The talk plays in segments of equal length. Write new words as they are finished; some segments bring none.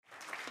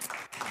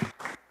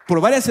Por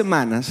varias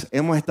semanas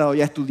hemos estado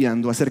ya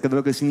estudiando acerca de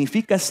lo que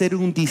significa ser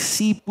un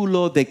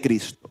discípulo de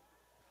Cristo.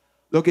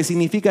 Lo que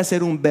significa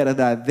ser un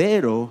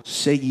verdadero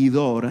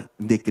seguidor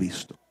de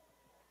Cristo.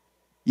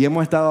 Y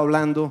hemos estado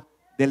hablando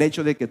del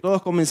hecho de que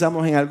todos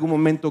comenzamos en algún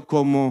momento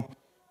como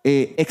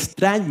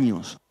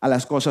extraños a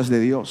las cosas de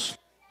Dios.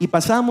 Y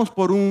pasamos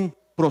por un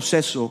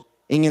proceso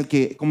en el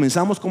que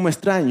comenzamos como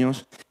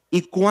extraños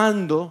y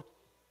cuando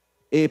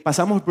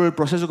pasamos por el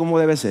proceso como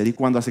debe ser y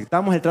cuando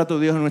aceptamos el trato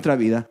de Dios en nuestra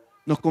vida,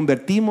 nos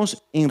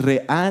convertimos en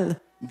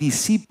real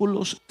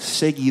discípulos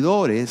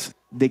seguidores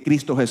de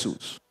Cristo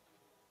Jesús.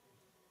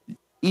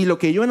 Y lo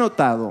que yo he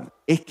notado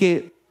es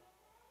que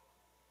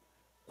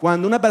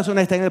cuando una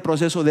persona está en el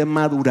proceso de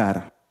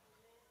madurar,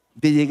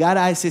 de llegar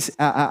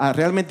a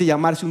realmente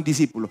llamarse un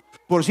discípulo.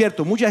 Por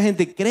cierto, mucha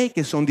gente cree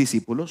que son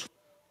discípulos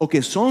o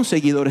que son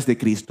seguidores de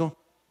Cristo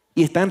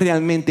y están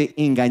realmente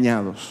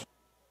engañados.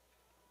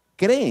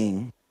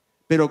 Creen,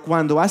 pero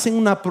cuando hacen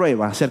una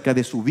prueba acerca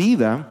de su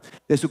vida,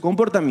 de su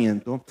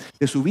comportamiento,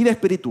 de su vida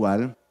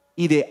espiritual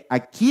y de a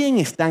quién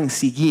están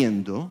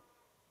siguiendo,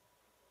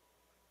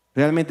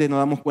 realmente nos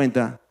damos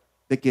cuenta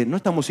de que no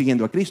estamos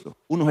siguiendo a Cristo.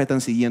 Unos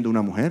están siguiendo a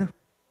una mujer,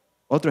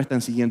 otros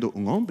están siguiendo a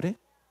un hombre,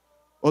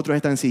 otros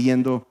están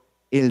siguiendo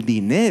el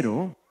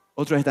dinero,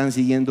 otros están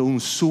siguiendo un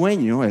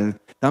sueño,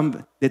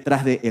 están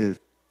detrás del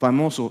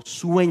famoso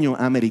sueño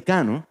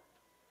americano,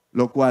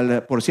 lo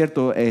cual, por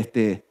cierto,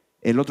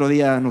 el otro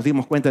día nos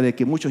dimos cuenta de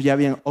que muchos ya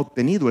habían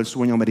obtenido el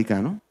sueño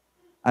americano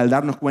al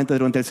darnos cuenta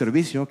durante el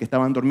servicio que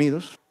estaban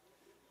dormidos,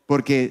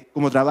 porque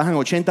como trabajan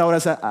 80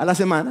 horas a la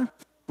semana,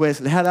 pues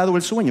les ha dado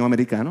el sueño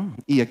americano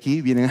y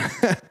aquí vienen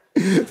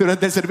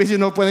durante el servicio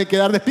no pueden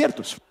quedar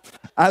despiertos.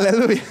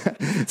 Aleluya.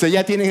 O sea,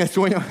 ya tienen el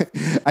sueño.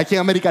 Aquí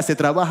en América se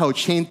trabaja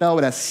 80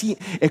 horas. Sí,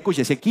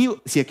 escuche, si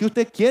aquí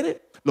usted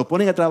quiere, lo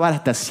ponen a trabajar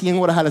hasta 100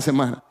 horas a la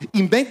semana.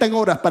 Inventan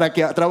horas para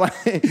que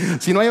trabaje.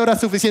 Si no hay horas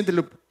suficientes,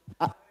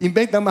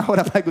 inventan más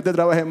horas para que usted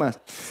trabaje más.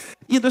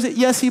 Y entonces,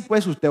 y así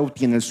pues usted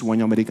obtiene el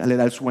sueño americano, le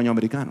da el sueño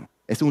americano.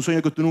 Es un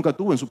sueño que usted nunca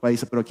tuvo en su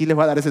país, pero aquí les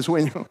va a dar ese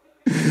sueño.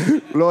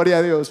 Gloria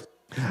a Dios.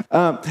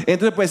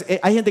 Entonces, pues,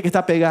 hay gente que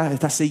está pegada,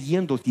 está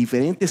siguiendo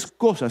diferentes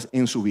cosas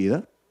en su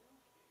vida,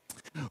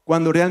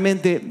 cuando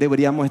realmente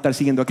deberíamos estar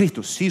siguiendo a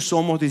Cristo. Sí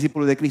somos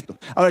discípulos de Cristo.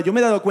 Ahora, yo me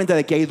he dado cuenta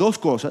de que hay dos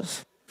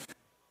cosas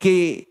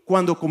que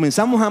cuando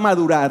comenzamos a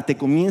madurar te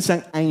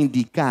comienzan a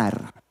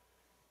indicar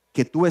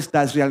que tú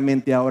estás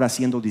realmente ahora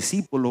siendo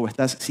discípulo o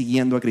estás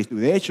siguiendo a Cristo. Y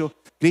de hecho,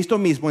 Cristo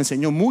mismo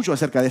enseñó mucho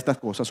acerca de estas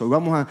cosas. Hoy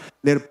vamos a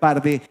leer un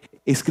par de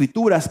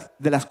escrituras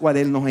de las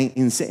cuales Él nos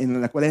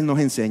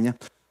enseña.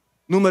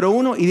 Número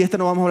uno, y de esta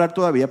no vamos a hablar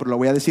todavía, pero lo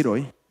voy a decir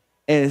hoy,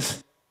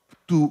 es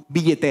tu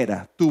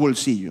billetera, tu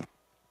bolsillo.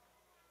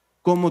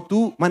 Cómo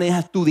tú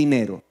manejas tu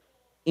dinero.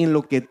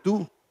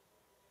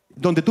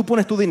 Donde tú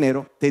pones tu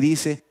dinero, te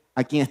dice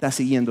a quién estás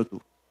siguiendo tú.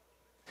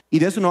 Y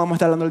de eso no vamos a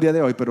estar hablando el día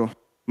de hoy, pero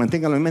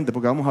manténganlo en mente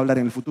porque vamos a hablar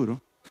en el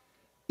futuro.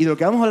 Y de lo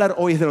que vamos a hablar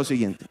hoy es de lo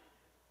siguiente.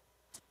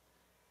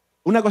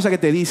 Una cosa que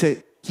te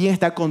dice quién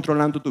está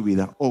controlando tu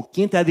vida o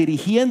quién está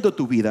dirigiendo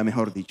tu vida,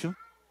 mejor dicho,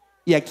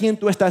 y a quién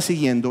tú estás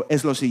siguiendo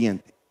es lo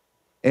siguiente.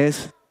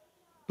 Es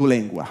tu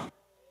lengua.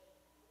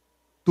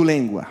 Tu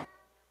lengua.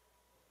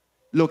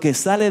 Lo que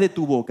sale de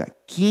tu boca.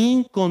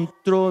 ¿Quién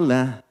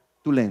controla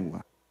tu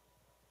lengua?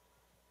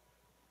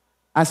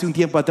 Hace un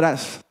tiempo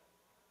atrás,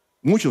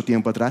 mucho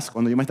tiempo atrás,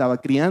 cuando yo me estaba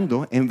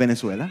criando en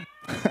Venezuela,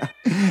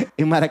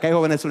 en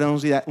Maracaibo,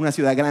 Venezuela, una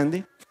ciudad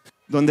grande,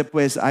 donde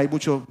pues hay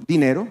mucho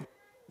dinero,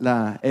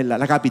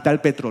 la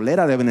capital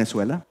petrolera de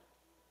Venezuela.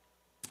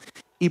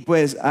 Y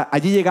pues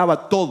allí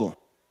llegaba todo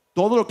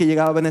lo que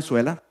llegaba a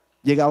Venezuela,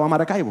 llegaba a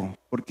Maracaibo,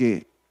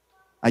 porque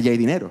allá hay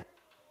dinero.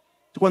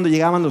 Cuando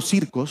llegaban los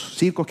circos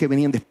que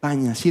venían de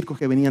España, circos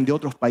que venían de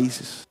otros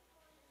países.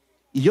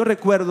 Y yo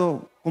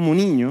recuerdo como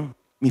niño,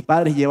 mis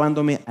padres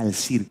llevándome al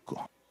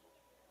circo.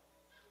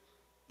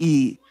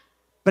 Y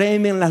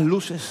prenden las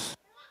luces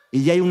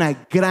y ya hay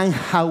una gran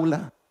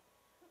jaula.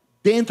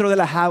 Dentro de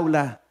la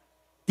jaula,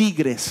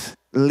 tigres,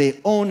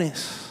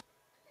 leones.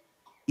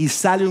 Y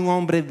sale un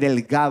hombre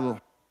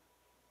delgado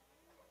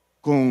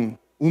con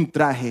un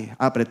traje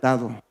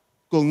apretado,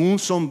 con un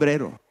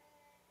sombrero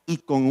y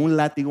con un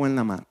látigo en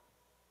la mano.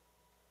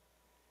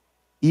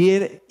 Y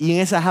en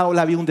esa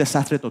jaula había un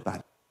desastre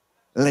total.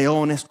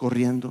 Leones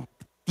corriendo,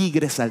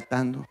 tigres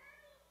saltando.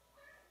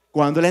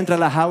 Cuando él entra a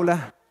la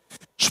jaula,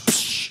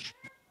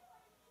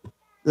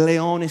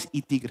 leones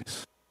y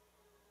tigres.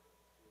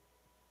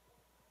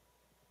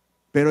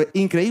 Pero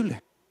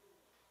increíble.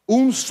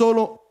 Un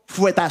solo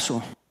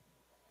fuetazo.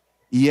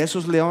 Y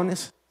esos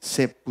leones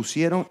se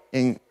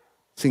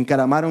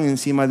encaramaron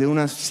encima de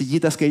unas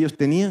sillitas que ellos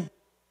tenían.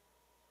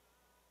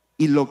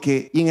 Y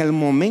en el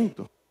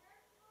momento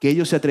que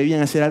ellos se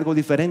atrevían a hacer algo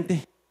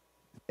diferente,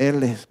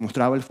 él les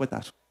mostraba el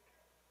fuetazo.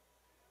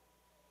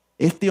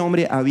 Este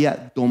hombre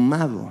había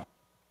domado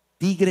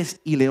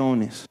tigres y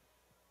leones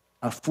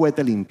a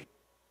fuete limpio.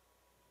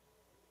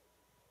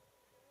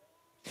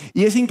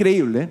 Y es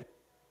increíble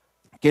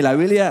que la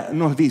Biblia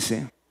nos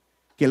dice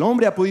que el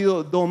hombre ha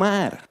podido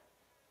domar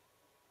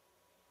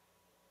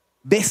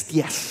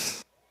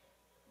bestias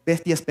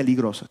bestias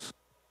peligrosas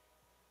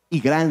y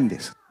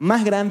grandes,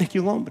 más grandes que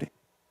un hombre,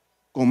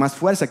 con más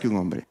fuerza que un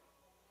hombre.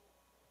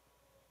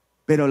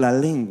 Pero la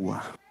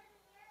lengua,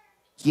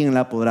 ¿quién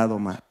la podrá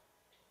domar?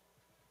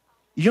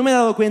 Y yo me he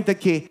dado cuenta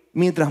que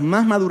mientras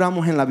más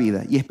maduramos en la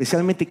vida, y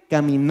especialmente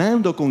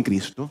caminando con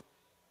Cristo,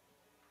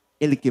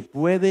 el que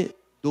puede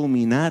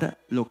dominar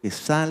lo que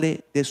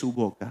sale de su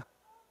boca,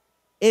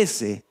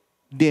 ese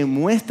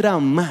demuestra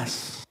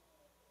más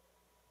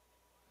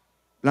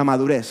la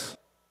madurez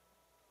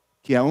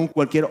que aún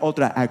cualquier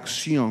otra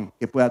acción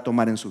que pueda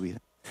tomar en su vida.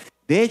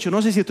 De hecho,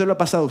 no sé si usted lo ha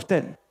pasado a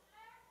usted.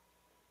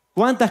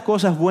 ¿Cuántas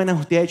cosas buenas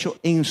usted ha hecho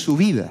en su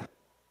vida?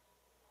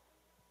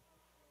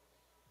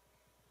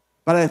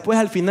 Para después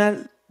al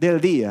final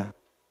del día,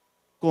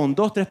 con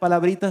 2, 3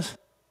 palabritas,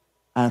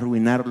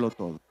 arruinarlo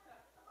todo.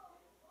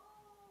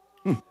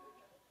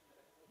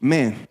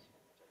 Man.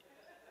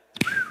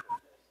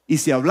 Y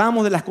si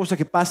hablamos de las cosas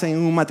que pasan en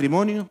un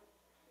matrimonio,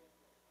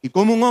 y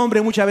cómo un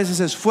hombre muchas veces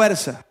se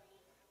esfuerza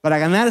para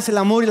ganarse el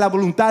amor y la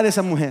voluntad de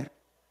esa mujer.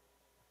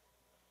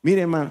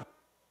 Mire, hermano,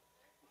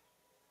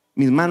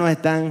 mis manos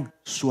están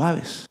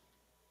suaves,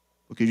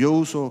 porque yo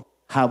uso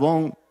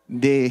jabón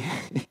de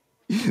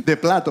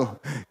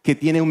plato que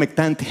tiene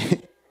humectante.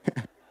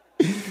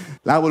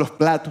 Lavo los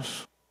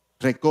platos,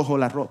 recojo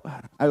la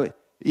ropa.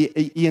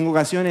 Y en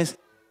ocasiones,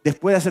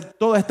 después de hacer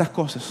todas estas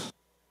cosas,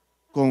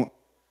 con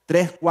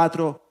 3,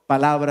 4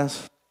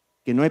 palabras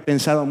que no he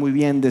pensado muy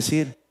bien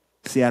decir,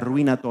 se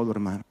arruina todo,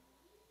 hermano.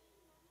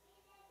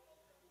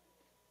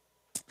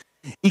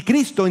 Y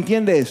Cristo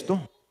entiende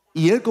esto,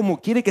 y Él, como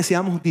quiere que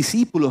seamos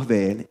discípulos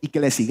de Él y que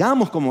le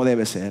sigamos como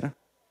debe ser,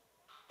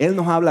 Él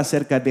nos habla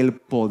acerca del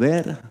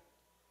poder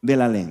de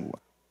la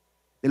lengua,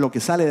 de lo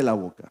que sale de la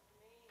boca.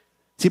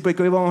 Sí,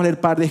 porque hoy vamos a leer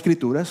un par de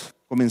escrituras,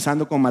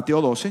 comenzando con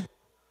Mateo 12.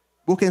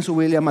 Busquen su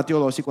Biblia Mateo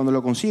 12 y cuando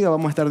lo consiga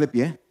vamos a estar de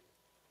pie.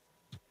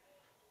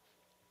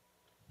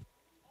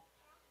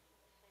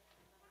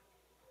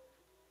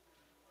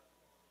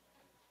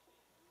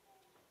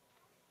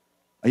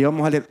 Ahí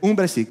vamos a leer un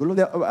versículo,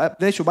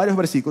 de hecho varios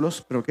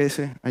versículos, pero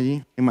quédese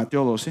allí en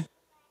Mateo 12.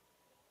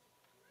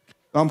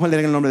 Vamos a leer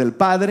en el nombre del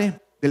Padre,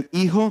 del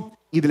Hijo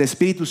y del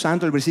Espíritu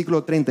Santo, el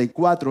versículo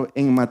 34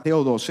 en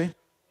Mateo 12.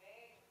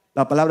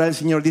 La palabra del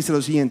Señor dice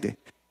lo siguiente: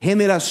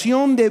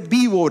 generación de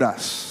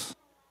víboras,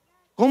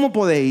 ¿cómo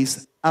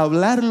podéis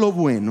hablar lo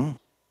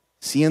bueno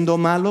siendo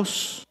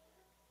malos?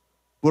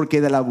 Porque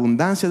de la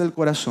abundancia del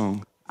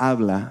corazón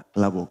habla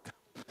la boca.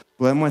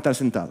 Podemos estar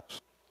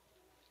sentados.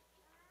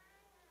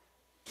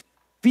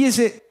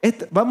 Fíjese,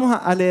 vamos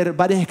a leer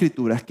varias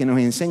escrituras que nos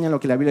enseñan lo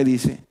que la Biblia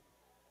dice.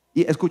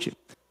 Y escuche,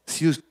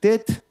 si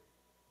usted,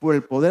 por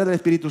el poder del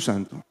Espíritu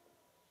Santo,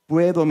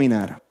 puede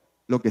dominar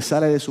lo que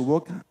sale de su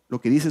boca, lo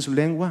que dice su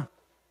lengua,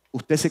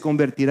 usted se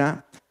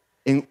convertirá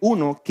en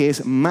uno que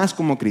es más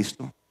como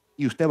Cristo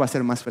y usted va a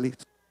ser más feliz.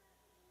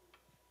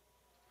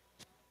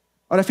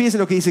 Ahora fíjese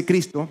lo que dice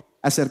Cristo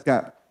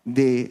acerca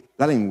de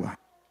la lengua.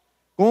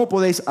 ¿Cómo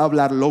podéis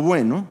hablar lo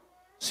bueno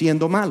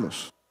siendo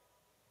malos?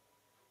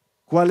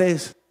 ¿Qué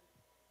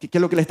es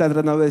lo que le está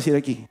tratando de decir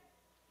aquí?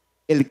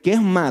 El que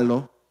es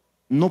malo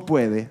no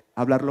puede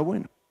hablar lo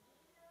bueno.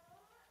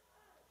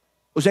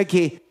 O sea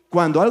que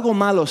cuando algo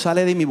malo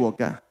sale de mi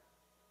boca,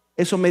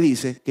 eso me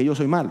dice que yo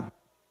soy malo,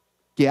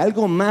 que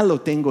algo malo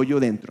tengo yo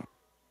dentro.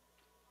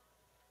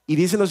 Y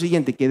dice lo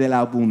siguiente, que de la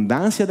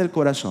abundancia del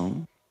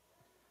corazón,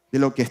 de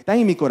lo que está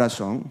en mi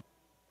corazón,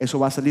 eso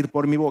va a salir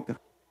por mi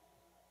boca.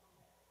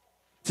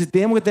 Entonces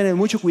tenemos que tener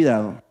mucho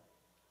cuidado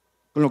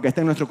con lo que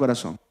está en nuestro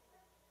corazón,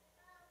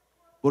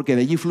 porque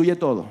de allí fluye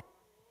todo.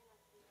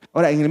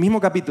 Ahora, en el mismo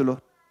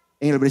capítulo,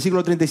 en el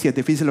versículo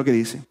 37, fíjense lo que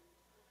dice: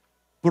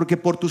 porque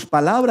por tus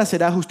palabras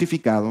serás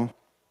justificado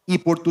y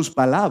por tus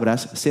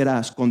palabras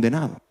serás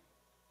condenado.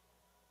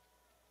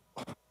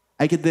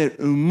 Hay que tener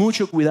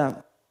mucho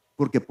cuidado,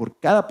 porque por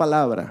cada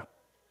palabra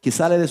que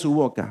sale de su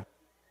boca,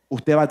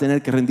 usted va a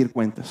tener que rendir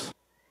cuentas.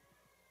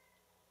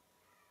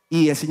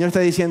 Y el Señor está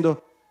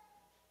diciendo,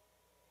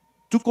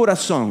 tu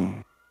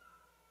corazón,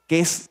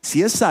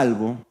 si es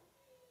salvo,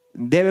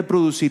 debe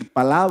producir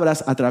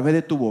palabras a través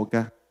de tu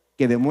boca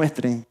que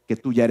demuestren que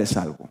tú ya eres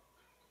salvo.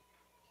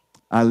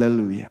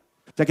 Aleluya.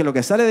 O sea que lo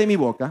que sale de mi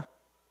boca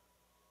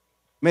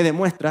me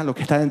demuestra lo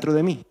que está dentro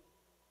de mí.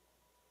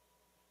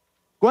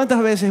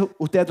 ¿Cuántas veces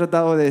usted ha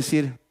tratado de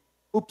decir,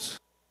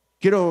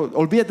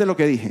 olvídate lo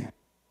que dije,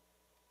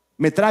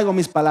 me trago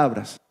mis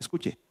palabras?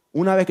 Escuche,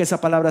 una vez que esas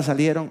palabras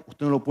salieron,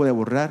 usted no lo puede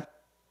borrar,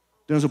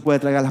 usted no se puede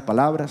tragar las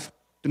palabras,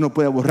 usted no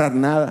puede borrar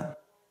nada.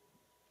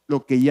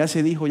 Lo que ya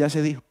se dijo, ya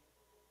se dijo.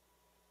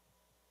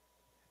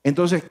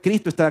 Entonces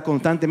Cristo está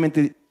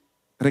constantemente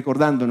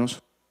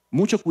recordándonos,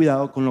 mucho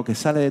cuidado con lo que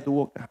sale de tu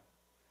boca,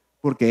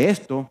 porque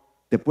esto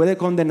te puede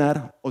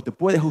condenar o te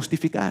puede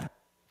justificar.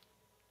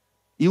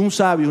 Y un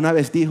sabio una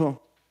vez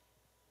dijo,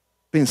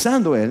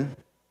 pensando él,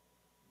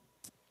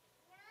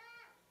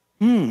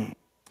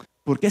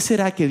 ¿por qué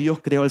será que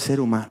Dios creó al ser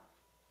humano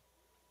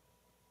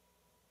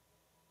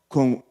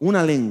con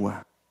una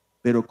lengua,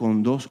 pero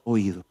con 2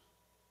 oídos?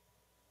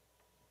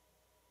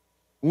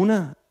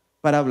 Una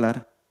para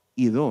hablar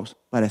y dos,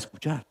 para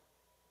escuchar.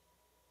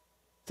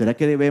 ¿Será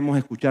que debemos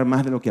escuchar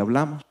más de lo que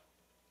hablamos?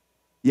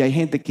 Y hay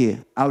gente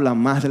que habla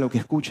más de lo que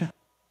escucha.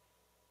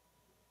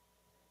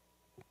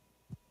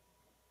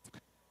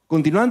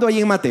 Continuando ahí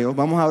en Mateo,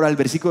 vamos ahora al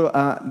versículo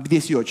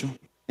 18,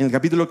 en el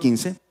capítulo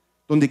 15,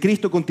 donde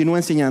Cristo continúa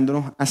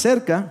enseñándonos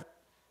acerca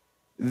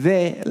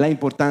de la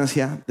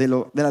importancia de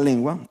la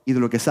lengua y de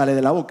lo que sale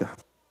de la boca.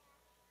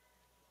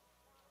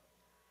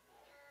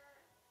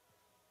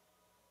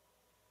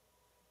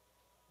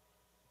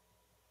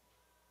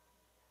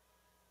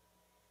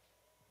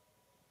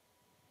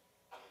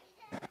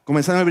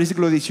 Comenzando en el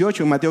versículo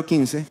 18, en Mateo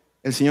 15,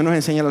 el Señor nos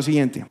enseña lo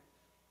siguiente.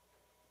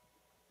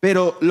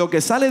 Pero lo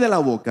que sale de la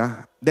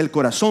boca, del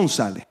corazón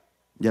sale.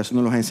 Ya eso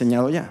nos lo ha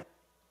enseñado ya.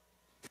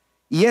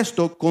 Y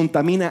esto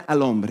contamina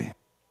al hombre.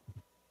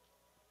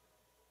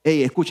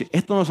 Escuche,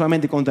 esto no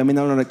solamente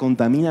contamina al hombre,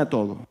 contamina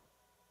todo.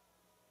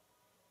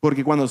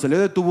 Porque cuando salió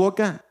de tu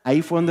boca,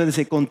 ahí fue donde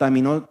se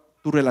contaminó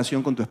tu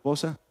relación con tu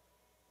esposa.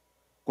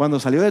 Cuando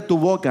salió de tu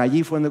boca,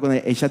 allí fue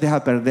donde echaste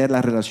a perder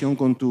la relación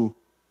con tu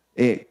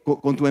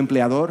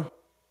empleador,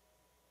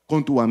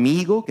 con tu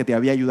amigo que te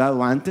había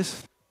ayudado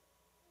antes.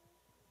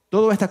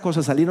 Todas estas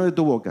cosas salieron de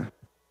tu boca.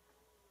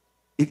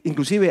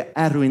 Inclusive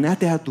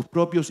arruinaste a tus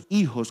propios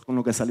hijos con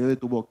lo que salió de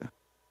tu boca.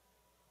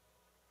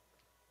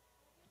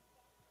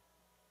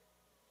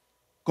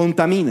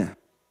 Contamina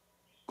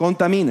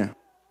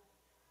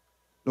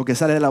lo que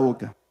sale de la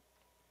boca.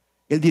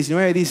 El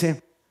 19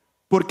 dice,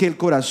 porque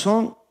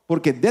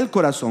del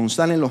corazón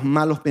salen los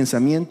malos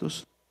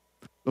pensamientos,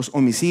 los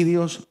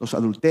homicidios, los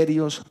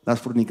adulterios, las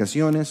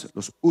fornicaciones,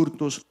 los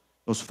hurtos,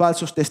 los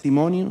falsos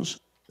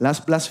testimonios,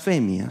 las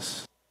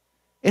blasfemias.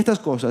 Estas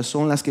cosas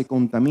son las que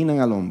contaminan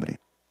al hombre.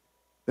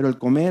 Pero el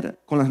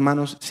comer con las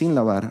manos sin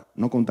lavar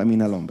no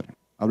contamina al hombre.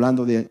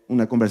 Hablando de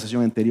una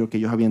conversación anterior que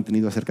ellos habían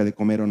tenido acerca de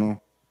comer o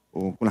no,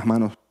 o con las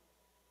manos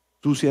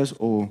sucias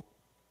o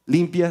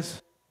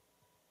limpias.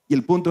 Y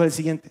el punto es el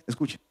siguiente,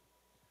 escuche.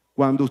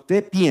 Cuando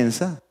usted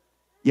piensa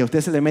y a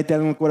usted se le mete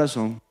algo en el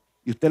corazón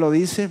y usted lo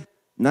dice,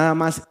 nada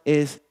más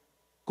es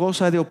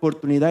cosa de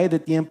oportunidad y de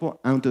tiempo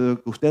antes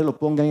de que usted lo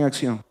ponga en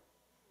acción.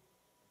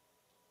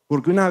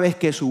 Porque una vez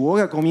que su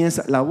boca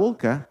comienza, la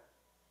boca,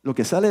 lo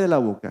que sale de la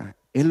boca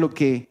es lo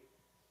que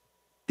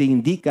te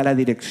indica la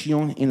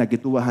dirección en la que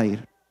tú vas a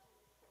ir.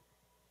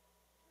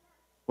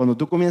 Cuando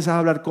tú comienzas a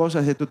hablar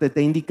cosas, esto te está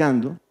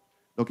indicando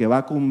lo que va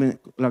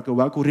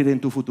a ocurrir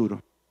en tu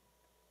futuro.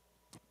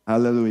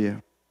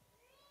 Aleluya.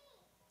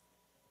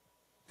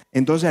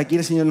 Entonces aquí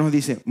el Señor nos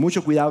dice,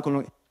 mucho cuidado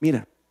con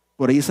mira,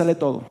 por ahí sale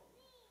todo.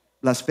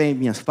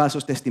 Blasfemias,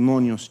 falsos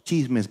testimonios,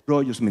 chismes,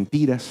 brollos,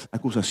 mentiras,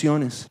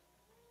 acusaciones.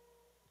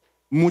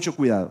 Mucho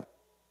cuidado.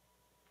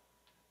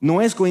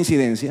 No es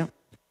coincidencia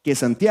que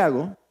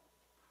Santiago,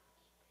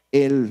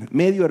 el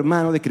medio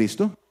hermano de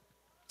Cristo,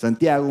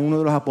 Santiago, uno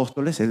de los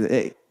apóstoles,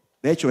 de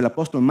hecho el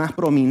apóstol más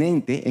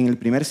prominente en el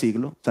primer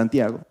siglo,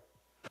 Santiago,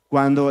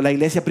 cuando la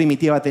iglesia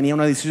primitiva tenía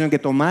una decisión que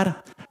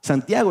tomar,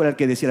 Santiago era el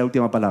que decía la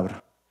última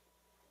palabra.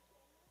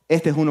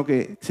 Este es uno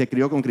que se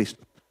crió con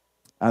Cristo.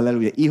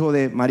 Aleluya. Hijo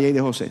de María y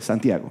de José,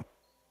 Santiago.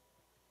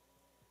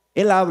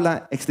 Él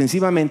habla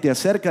extensivamente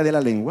acerca de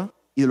la lengua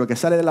y de lo que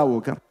sale de la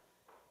boca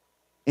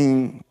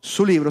en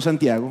su libro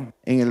Santiago,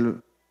 en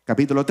el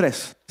capítulo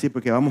 3. Sí,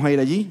 porque vamos a ir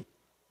allí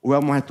y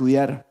vamos a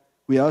estudiar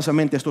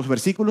cuidadosamente estos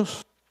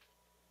versículos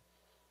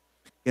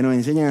que nos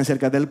enseñan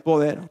acerca del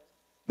poder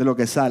de lo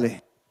que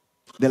sale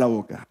de la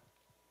boca.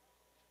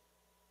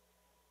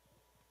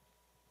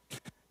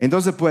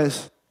 Entonces,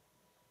 pues,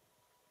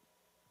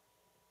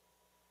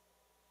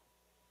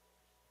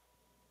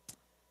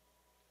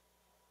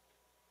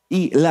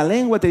 y la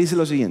lengua te dice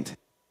lo siguiente,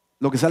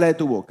 lo que sale de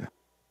tu boca.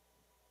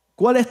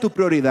 ¿Cuál es tu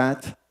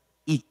prioridad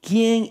y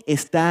quién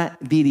está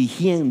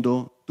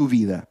dirigiendo tu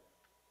vida?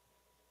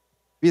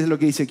 Fíjense lo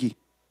que dice aquí.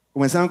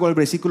 Comenzamos con el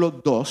versículo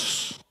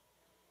 2.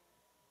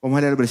 Vamos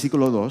a leer el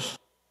versículo 2.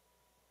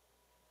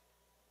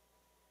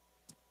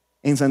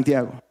 En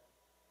Santiago.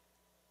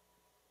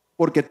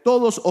 Porque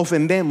todos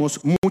ofendemos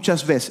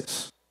muchas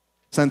veces.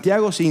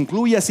 Santiago se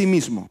incluye a sí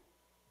mismo.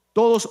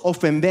 Todos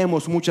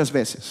ofendemos muchas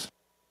veces.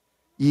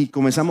 Y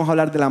comenzamos a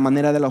hablar de la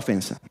manera de la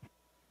ofensa.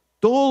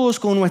 Todos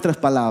con nuestras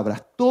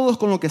palabras, todos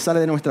con lo que sale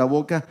de nuestra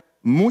boca,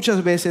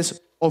 muchas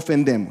veces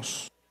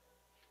ofendemos.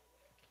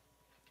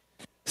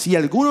 Si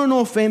alguno no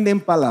ofende en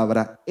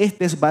palabra,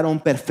 este es varón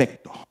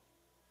perfecto,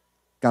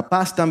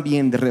 capaz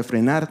también de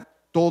refrenar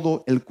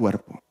todo el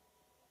cuerpo.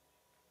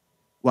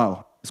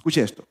 Wow,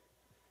 escuche esto.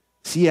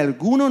 Si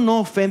alguno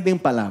no ofende en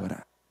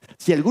palabra,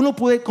 si alguno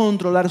puede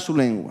controlar su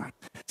lengua,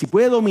 si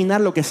puede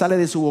dominar lo que sale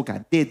de su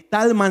boca de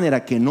tal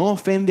manera que no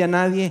ofende a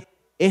nadie,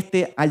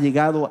 este ha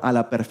llegado a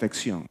la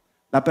perfección.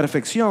 La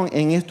perfección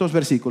en estos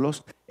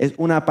versículos es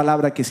una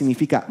palabra que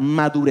significa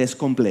madurez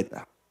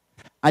completa.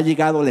 Ha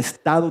llegado al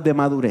estado de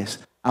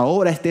madurez.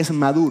 Ahora este es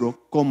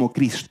maduro como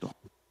Cristo.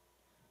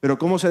 Pero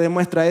 ¿cómo se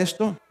demuestra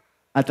esto?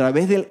 A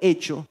través del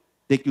hecho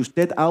de que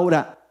usted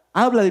ahora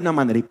habla de una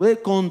manera y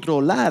puede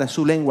controlar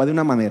su lengua de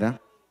una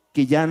manera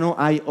que ya no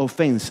hay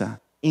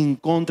ofensa en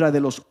contra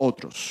de los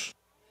otros.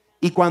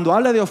 Y cuando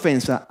habla de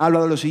ofensa,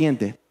 habla de lo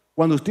siguiente.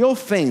 Cuando usted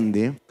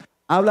ofende,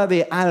 habla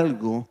de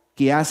algo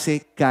que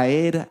hace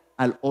caer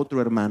al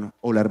otro hermano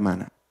o la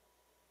hermana.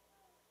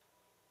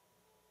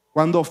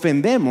 Cuando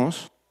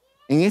ofendemos,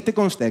 en este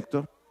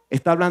contexto,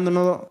 está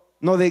hablando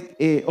no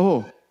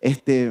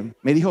de,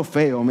 me dijo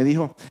feo,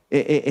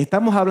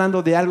 estamos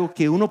hablando de algo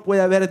que uno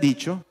puede haber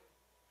dicho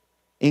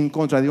en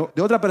contra de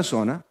otra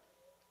persona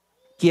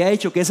que ha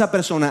hecho que esa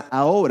persona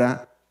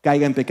ahora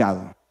caiga en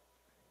pecado.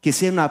 Que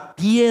sea una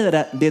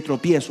piedra de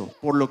tropiezo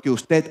por lo que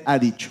usted ha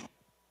dicho.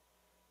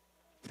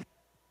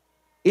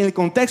 En el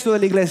contexto de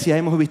la iglesia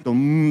hemos visto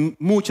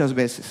muchas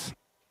veces,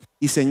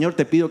 y Señor,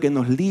 te pido que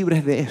nos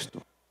libres de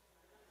esto,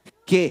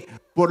 que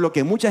por lo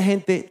que mucha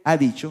gente ha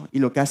dicho y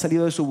lo que ha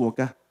salido de su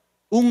boca,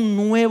 un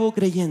nuevo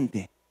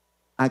creyente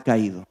ha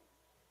caído.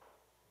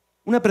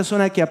 Una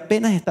persona que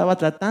apenas estaba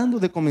tratando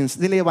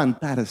de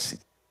levantarse.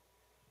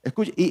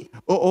 Escucha,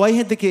 o hay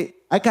gente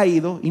que ha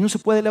caído y no se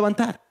puede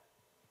levantar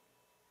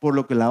por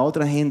lo que la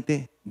otra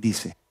gente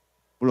dice,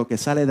 por lo que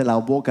sale de la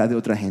boca de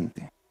otra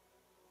gente.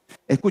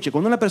 Escuche,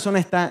 cuando una persona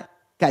está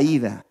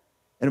caída,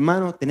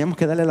 hermano, tenemos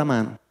que darle la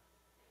mano.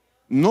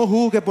 No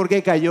juzgue por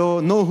qué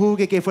cayó, no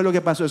juzgue qué fue lo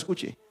que pasó.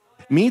 Escuche,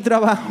 mi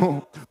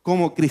trabajo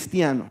como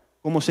cristiano,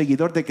 como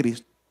seguidor de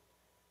Cristo,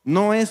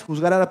 no es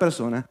juzgar a la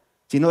persona,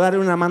 sino darle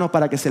una mano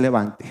para que se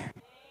levante.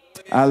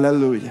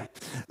 Aleluya.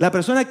 La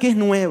persona que es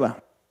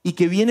nueva y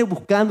que viene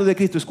buscando de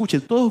Cristo,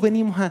 escuche, todos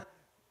venimos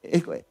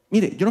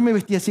mire, yo no me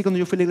vestía así cuando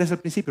yo fui a la iglesia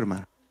al principio,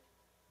 hermano.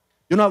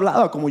 Yo no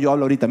hablaba como yo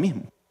hablo ahorita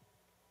mismo.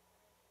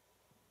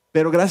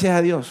 Pero gracias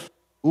a Dios,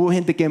 hubo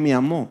gente que me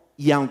amó.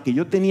 Y aunque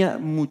yo tenía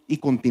y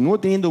continúo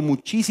teniendo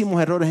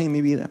muchísimos errores en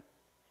mi vida,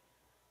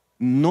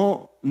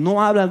 no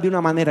hablan de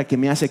una manera que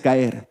me hace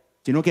caer,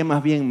 sino que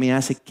más bien me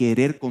hace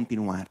querer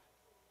continuar.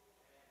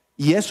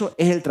 Y eso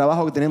es el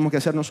trabajo que tenemos que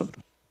hacer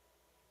nosotros.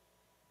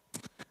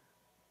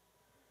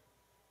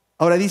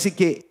 Ahora dice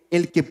que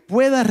el que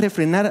pueda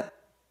refrenar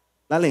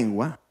la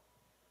lengua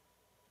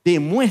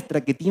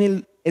demuestra que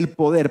tiene el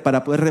poder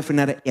para poder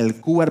refrenar el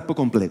cuerpo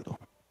completo.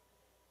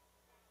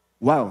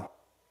 Wow.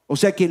 O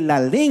sea que la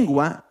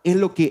lengua es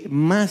lo que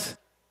más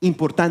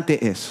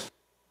importante es.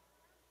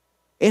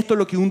 Esto es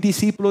lo que un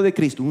discípulo de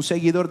Cristo, un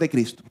seguidor de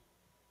Cristo,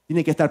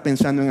 tiene que estar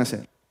pensando en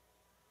hacer.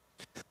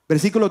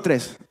 Versículo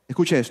 3,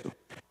 escuche esto.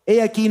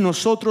 He aquí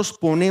nosotros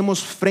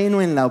ponemos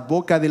freno en la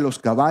boca de los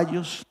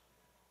caballos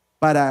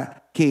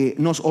para que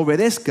nos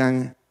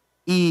obedezcan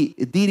y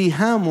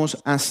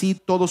dirijamos así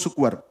todo su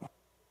cuerpo.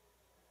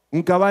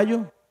 Un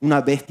caballo,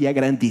 una bestia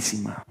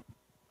grandísima,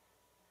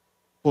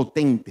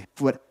 potente,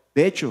 fuerte.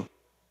 De hecho,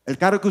 el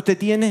carro que usted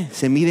tiene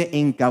se mide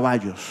en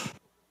caballos.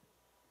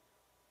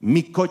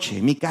 Mi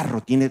coche, mi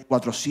carro tiene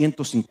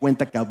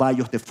 450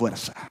 caballos de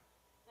fuerza.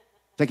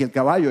 O sea que el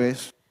caballo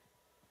es...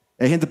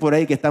 Hay gente por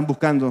ahí que están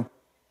buscando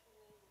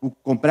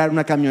comprar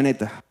una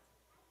camioneta.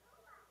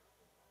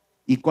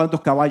 ¿Y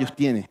cuántos caballos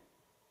tiene?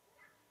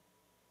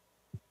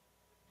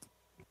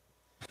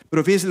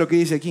 Pero fíjese lo que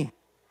dice aquí.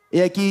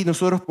 He aquí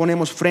nosotros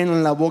ponemos freno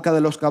en la boca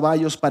de los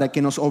caballos para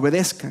que nos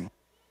obedezcan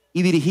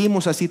y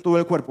dirigimos así todo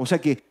el cuerpo. O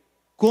sea que,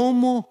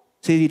 ¿cómo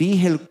se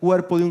dirige el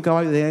cuerpo de un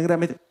caballo?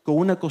 Con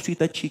una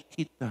cosita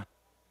chiquita,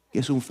 que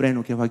es un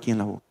freno que va aquí en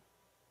la boca.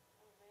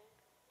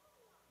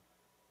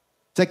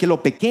 O sea que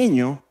lo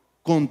pequeño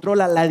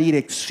controla la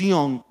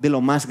dirección de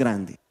lo más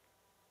grande.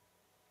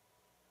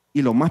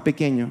 Y lo más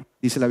pequeño,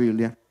 dice la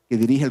Biblia, que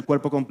dirige el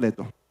cuerpo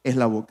completo, es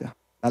la boca,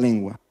 la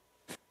lengua.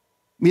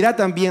 Mira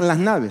también las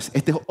naves.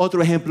 Este es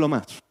otro ejemplo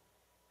más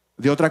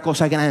de otra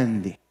cosa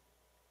grande.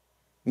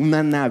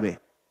 Una nave.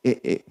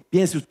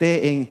 Piense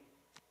usted en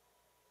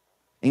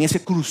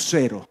ese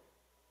crucero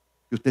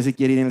que usted se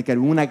quiere ir en el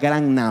Caribe. Una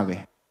gran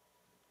nave.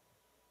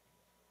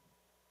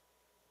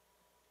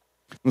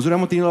 Nosotros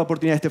hemos tenido la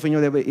oportunidad este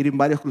año de ir en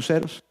varios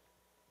cruceros.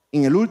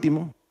 En el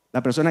último,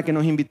 la persona que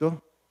nos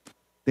invitó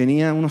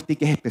tenía unos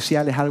tickets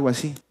especiales, algo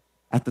así.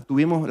 Hasta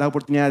tuvimos la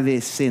oportunidad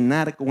de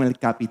cenar con el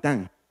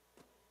capitán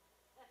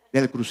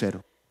del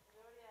crucero.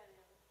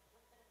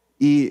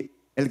 Y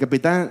el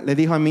capitán le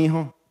dijo a mi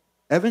hijo,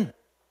 Evan,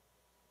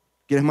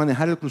 ¿quieres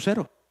manejar el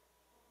crucero?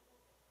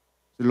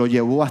 Lo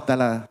llevó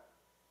hasta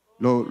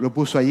lo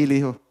puso allí y le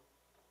dijo,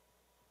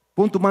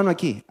 pon tu mano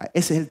aquí,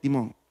 ese es el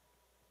timón.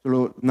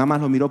 Nada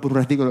más lo miró por un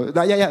ratito,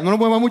 ya, no lo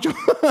mueva mucho.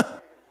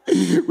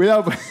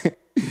 Cuidado, pues.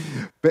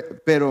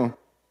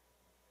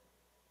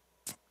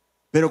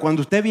 Pero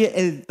cuando usted ve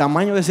el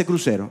tamaño de ese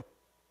crucero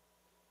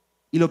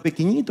y lo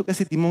pequeñito que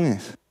ese timón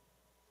es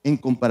en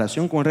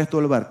comparación con el resto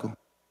del barco,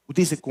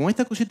 usted dice, con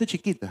esta cosita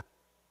chiquita,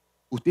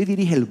 ¿usted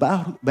dirige el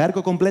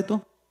barco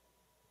completo?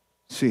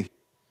 Sí.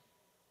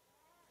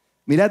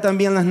 Mirad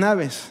también las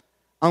naves,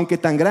 aunque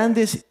tan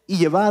grandes y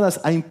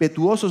llevadas a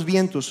impetuosos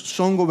vientos,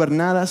 son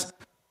gobernadas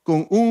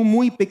con un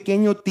muy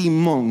pequeño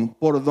timón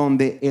por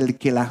donde el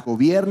que las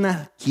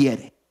gobierna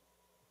quiere.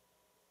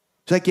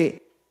 O sea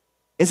que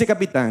ese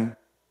capitán,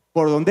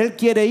 por donde él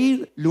quiere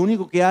ir, lo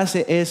único que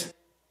hace es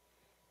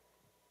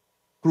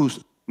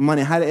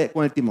manejar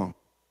con el timón.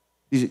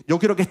 Dice, yo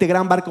quiero que este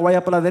gran barco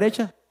vaya para la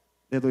derecha,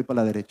 le doy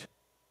para la derecha.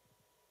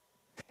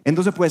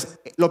 Entonces, pues,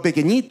 lo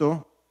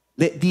pequeñito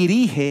le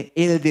dirige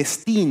el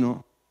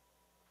destino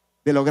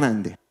de lo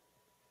grande.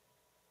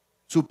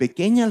 Su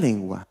pequeña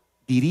lengua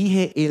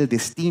dirige el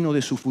destino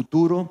de su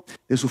futuro,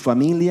 de su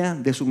familia,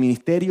 de su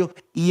ministerio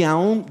y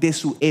aún de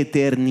su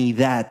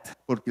eternidad.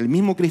 Porque el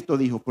mismo Cristo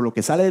dijo, por lo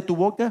que sale de tu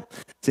boca,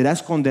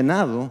 serás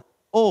condenado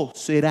o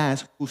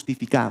serás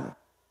justificado.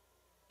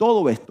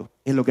 Todo esto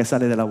es lo que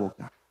sale de la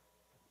boca.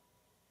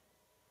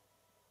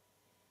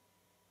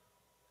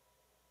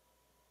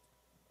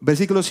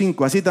 Versículo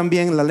 5. Así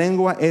también la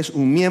lengua es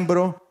un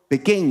miembro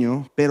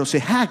pequeño, pero se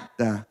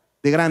jacta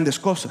de grandes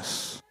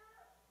cosas.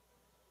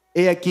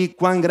 He aquí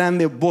cuán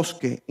grande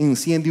bosque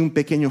enciende un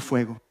pequeño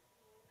fuego.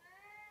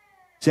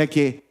 O sea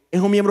que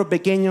es un miembro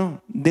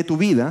pequeño de tu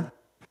vida,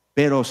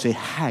 pero se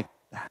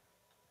jacta.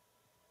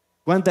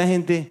 ¿Cuánta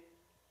gente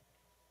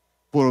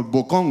por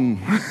bocón,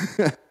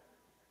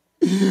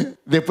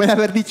 después de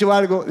haber dicho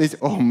algo, dice,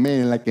 oh,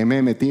 en la que me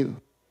he metido?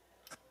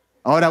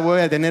 Ahora voy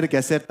a tener que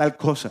hacer tal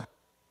cosa.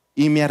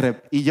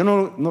 Y yo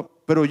no,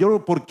 pero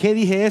yo, ¿por qué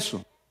dije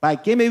eso?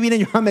 ¿Para qué me vine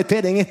yo a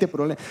meter en este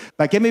problema?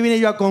 ¿Para qué me vine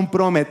yo a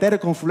comprometer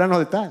con fulano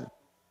de tal?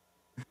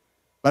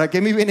 ¿Para qué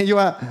me vine yo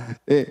a...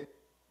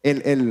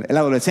 el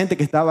adolescente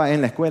que estaba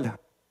en la escuela,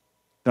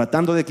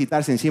 tratando de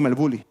quitarse encima el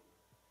bully.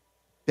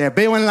 Te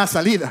veo en la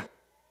salida.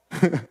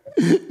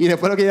 Y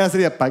después lo que llega a la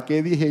salida, ¿para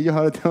qué dije yo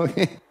ahora tengo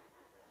que...?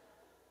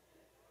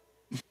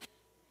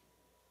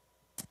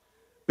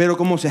 Pero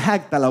como se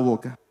jacta la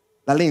boca,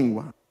 la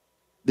lengua,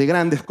 de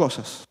grandes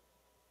cosas.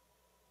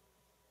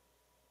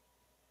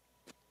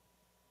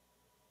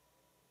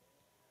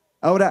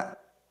 Ahora,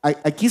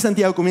 aquí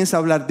Santiago comienza a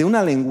hablar de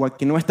una lengua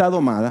que no está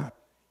domada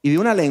y de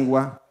una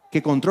lengua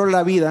que controla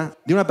la vida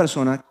de una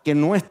persona que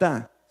no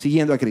está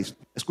siguiendo a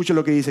Cristo. Escuche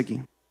lo que dice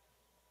aquí.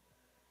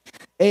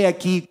 He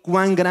aquí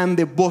cuán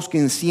grande bosque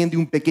enciende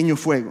un pequeño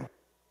fuego.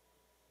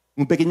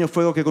 Un pequeño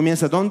fuego que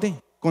comienza ¿dónde?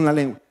 Con la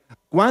lengua.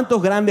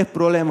 ¿Cuántos grandes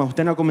problemas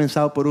usted no ha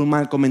comenzado por un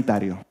mal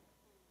comentario?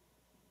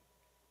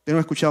 Usted no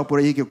ha escuchado por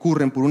ahí que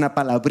ocurren por una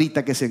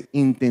palabrita que se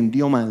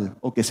entendió mal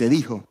o que se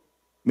dijo.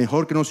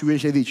 Mejor que no se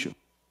hubiese dicho.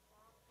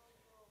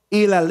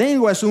 Y la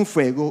lengua es un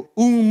fuego,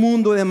 un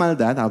mundo de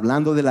maldad,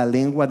 hablando de la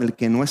lengua del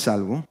que no es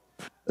salvo.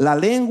 La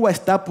lengua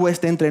está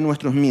puesta entre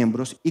nuestros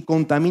miembros y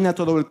contamina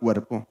todo el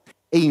cuerpo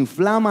e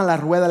inflama la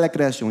rueda de la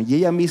creación y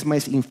ella misma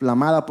es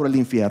inflamada por el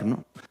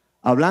infierno.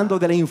 Hablando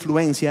de la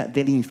influencia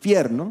del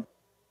infierno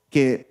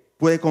que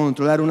puede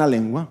controlar una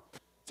lengua.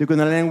 Si con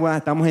una lengua,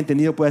 estamos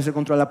entendidos, puede ser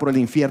controlada por el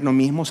infierno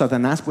mismo.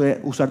 Satanás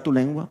puede usar tu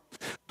lengua.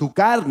 Tu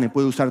carne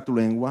puede usar tu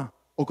lengua.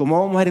 O como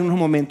vamos a ver en unos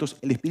momentos,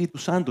 el Espíritu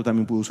Santo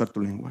también puede usar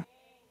tu lengua.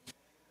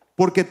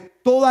 Porque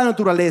toda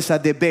naturaleza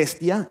de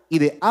bestia y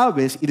de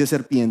aves y de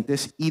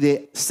serpientes y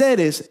de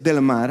seres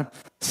del mar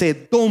se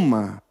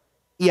doma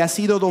y ha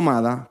sido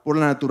domada por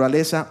la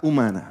naturaleza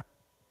humana.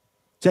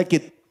 O sea que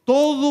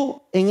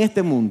todo en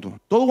este mundo,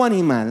 todo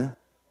animal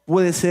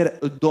puede ser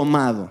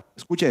domado.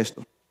 Escuche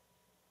esto.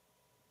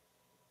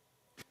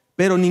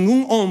 Pero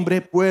ningún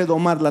hombre puede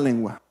domar la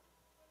lengua.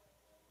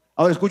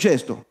 Ahora escuche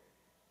esto.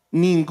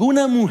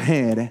 Ninguna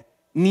mujer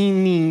ni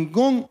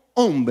ningún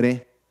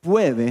hombre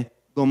puede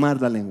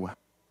domar la lengua.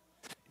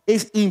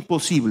 Es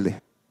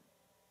imposible.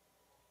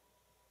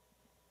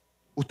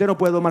 Usted no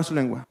puede domar su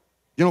lengua.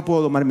 Yo no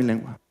puedo domar mi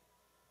lengua.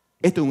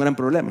 Esto es un gran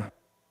problema.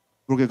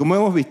 Porque como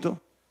hemos visto,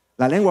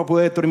 la lengua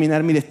puede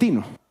determinar mi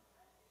destino.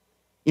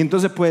 Y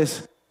entonces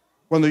pues,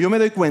 cuando yo me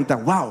doy cuenta,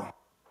 wow,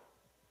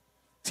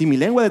 si mi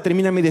lengua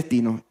determina mi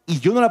destino y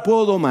yo no la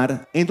puedo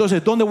domar,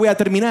 entonces ¿dónde voy a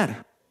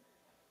terminar?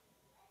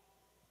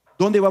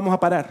 ¿Dónde vamos a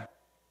parar?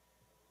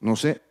 No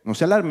sé, no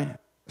se alarme.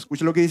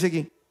 Escuche lo que dice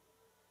aquí.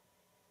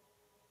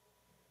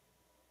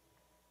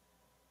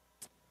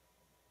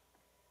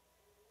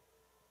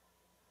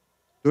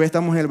 Todavía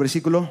estamos en el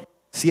versículo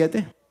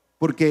 7,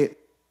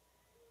 porque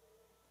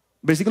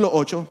versículo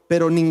 8,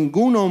 pero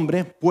ningún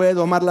hombre puede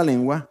domar la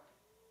lengua,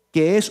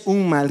 que es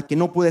un mal que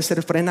no puede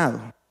ser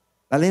frenado.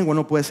 La lengua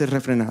no puede ser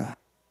refrenada.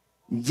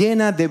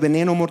 Llena de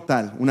veneno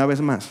mortal, una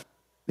vez más,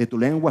 de tu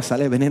lengua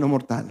sale veneno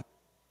mortal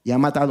y ha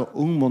matado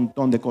un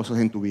montón de cosas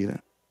en tu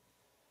vida.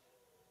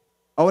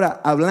 Ahora,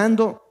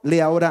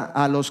 hablándole ahora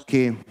a los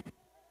que,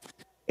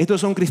 estos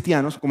son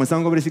cristianos,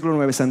 comenzando con el versículo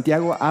 9,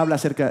 Santiago habla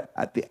acerca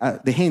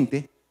de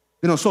gente,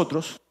 de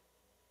nosotros,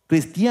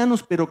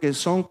 cristianos, pero que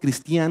son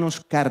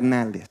cristianos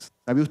carnales.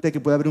 ¿Sabe usted que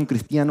puede haber un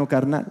cristiano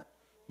carnal?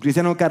 Un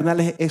cristiano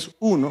carnal es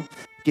uno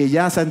que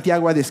ya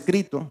Santiago ha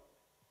descrito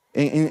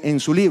en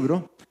su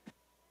libro.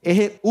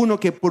 Es uno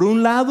que por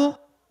un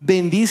lado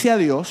bendice a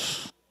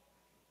Dios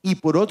y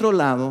por otro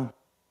lado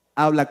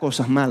habla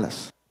cosas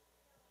malas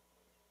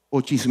o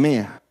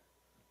chismea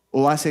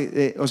o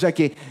hace, o sea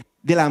que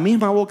de la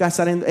misma boca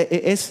salen,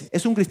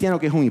 es un cristiano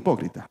que es un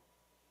hipócrita,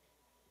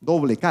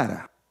 doble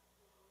cara.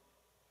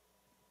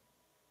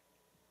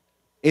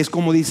 Es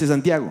como dice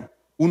Santiago,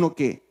 uno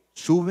que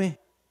sube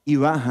y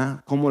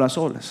baja como las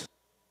olas.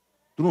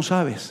 Tú no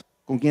sabes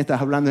con quién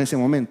estás hablando en ese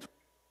momento.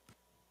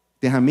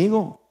 ¿Es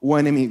amigo o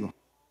enemigo?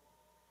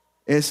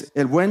 ¿Es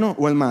el bueno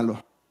o el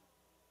malo?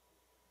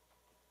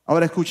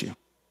 Ahora escuche.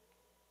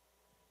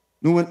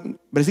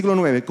 Versículo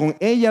 9. Con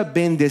ella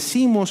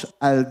bendecimos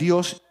al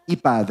Dios y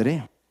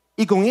Padre,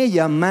 y con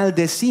ella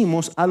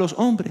maldecimos a los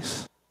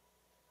hombres.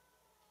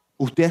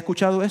 ¿Usted ha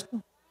escuchado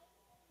esto?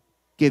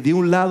 Que de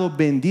un lado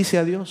bendice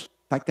a Dios,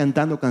 está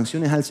cantando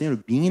canciones al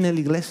Señor, viene a la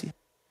iglesia,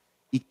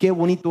 y qué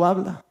bonito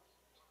habla.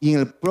 Y en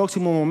el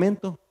próximo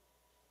momento,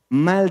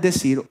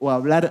 maldecir o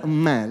hablar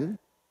mal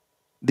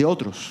de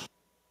otros.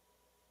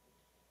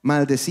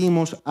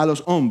 Maldecimos a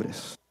los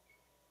hombres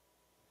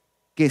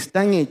que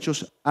están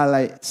hechos a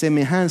la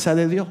semejanza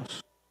de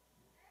Dios.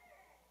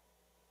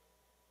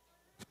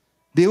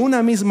 De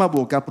una misma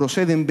boca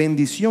proceden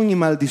bendición y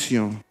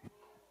maldición.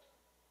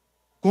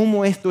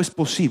 ¿Cómo esto es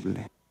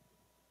posible?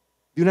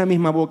 De una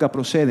misma boca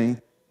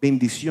proceden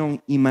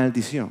bendición y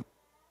maldición.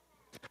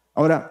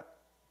 Ahora,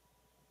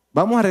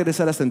 vamos a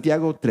regresar a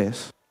Santiago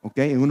 3, ¿ok?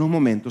 En unos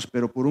momentos,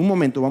 pero por un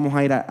momento vamos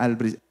a ir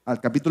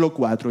al capítulo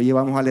 4 y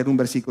vamos a leer un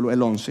versículo,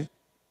 el 11.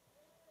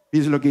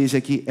 Fíjense lo que dice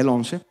aquí, el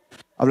 11.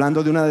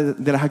 Hablando de una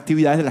de las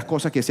actividades, de las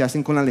cosas que se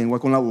hacen con la lengua,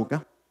 con la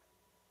boca.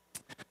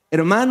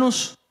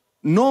 Hermanos,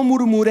 no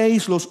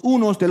murmuréis los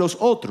unos de los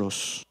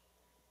otros.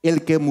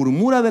 El que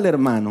murmura del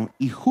hermano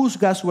y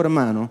juzga a su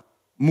hermano,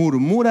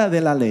 murmura de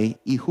la ley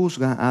y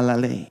juzga a la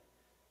ley.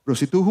 Pero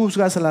si tú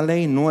juzgas a la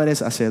ley, no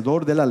eres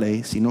hacedor de la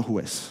ley, sino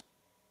juez.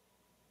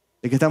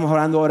 ¿De qué estamos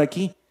hablando ahora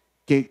aquí?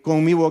 Que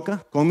con mi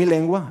boca, con mi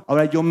lengua,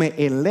 ahora yo me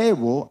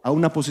elevo a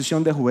una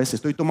posición de juez.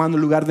 Estoy tomando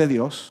el lugar de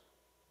Dios.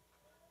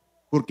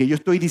 Porque yo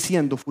estoy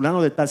diciendo,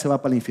 fulano de tal se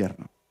va para el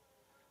infierno.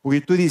 Porque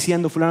yo estoy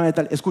diciendo, fulano de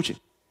tal,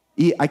 escuche.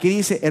 Y aquí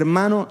dice,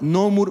 hermano,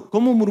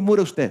 ¿cómo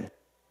murmura usted?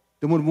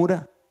 Usted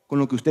murmura con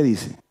lo que usted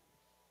dice.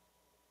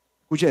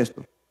 Escuche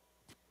esto.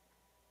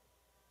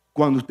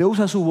 Cuando usted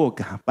usa su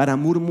boca para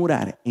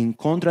murmurar en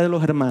contra de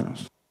los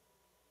hermanos,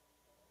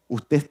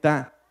 usted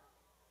está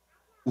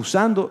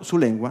usando su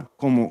lengua,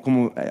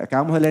 como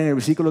acabamos de leer en el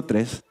versículo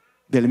 3,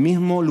 del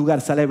mismo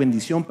lugar sale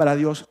bendición para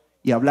Dios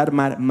y hablar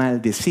mal,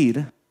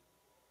 maldecir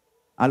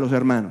a los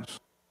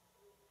hermanos.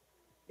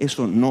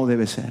 Eso no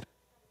debe ser.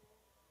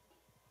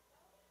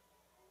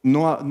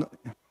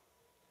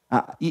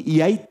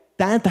 Y hay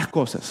tantas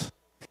cosas.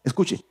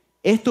 Escuche,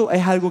 esto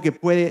es algo que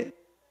puede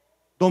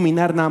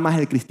dominar nada más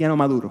el cristiano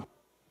maduro.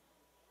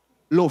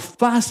 Lo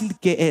fácil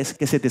que es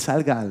que se te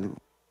salga algo.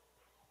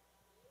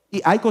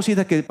 Y hay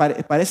cositas que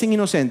parecen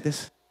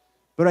inocentes,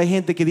 pero hay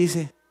gente que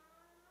dice,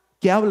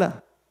 ¿qué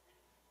habla?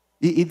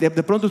 Y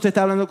de pronto usted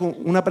está hablando con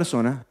una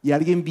persona y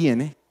alguien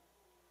viene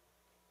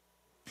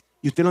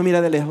y usted lo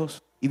mira de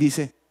lejos y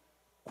dice,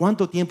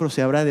 ¿cuánto tiempo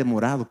se habrá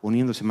demorado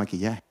poniéndose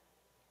maquillaje?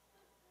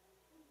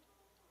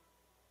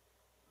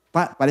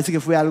 Parece que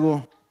fue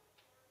algo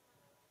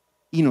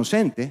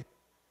inocente,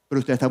 pero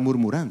usted está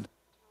murmurando.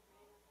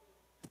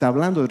 Está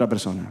hablando de otra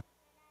persona.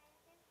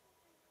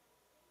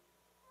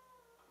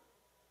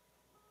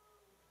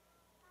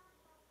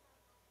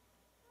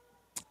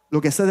 Lo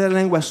que está de la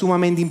lengua es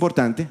sumamente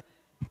importante.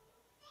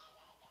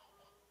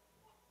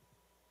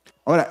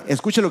 Ahora,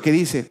 escuche lo que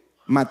dice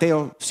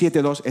Mateo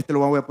 7:2. Este lo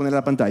voy a poner en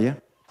la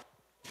pantalla.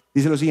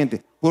 Dice lo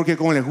siguiente: porque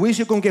con el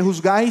juicio con que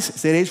juzgáis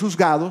seréis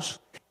juzgados,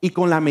 y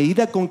con la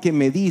medida con que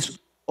medís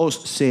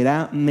os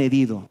será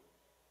medido.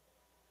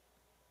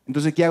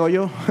 Entonces, ¿qué hago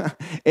yo?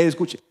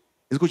 Escuche,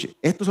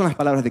 estas son las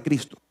palabras de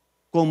Cristo.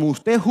 Como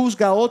usted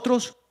juzga a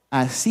otros,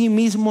 así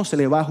mismo se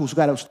le va a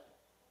juzgar a usted.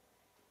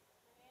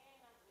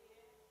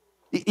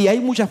 Y hay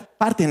muchas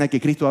partes en las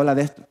que Cristo habla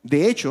de esto.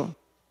 De hecho,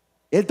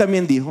 Él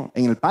también dijo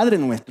en el Padre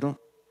Nuestro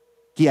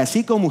que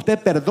así como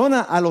usted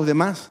perdona a los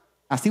demás,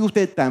 así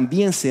usted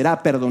también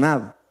será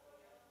perdonado.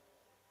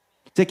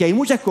 O sea que hay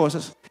muchas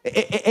cosas.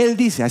 Él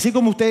dice, así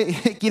como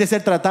usted quiere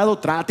ser tratado,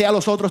 trate a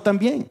los otros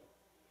también.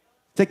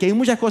 O sea que hay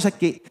muchas cosas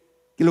que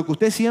lo que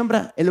usted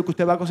siembra es lo que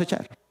usted va a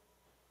cosechar.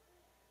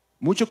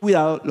 Mucho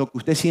cuidado lo que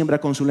usted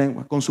siembra con su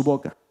lengua, con su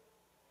boca.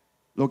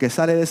 Lo que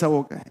sale de esa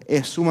boca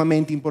es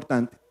sumamente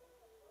importante.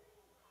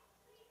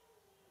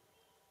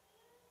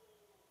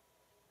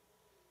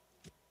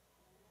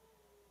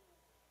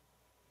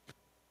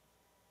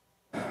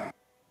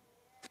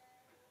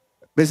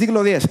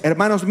 Versículo 10,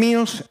 hermanos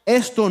míos,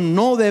 esto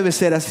no debe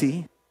ser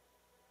así.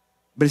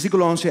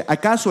 Versículo 11,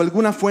 ¿acaso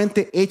alguna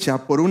fuente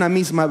hecha por una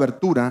misma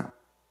abertura,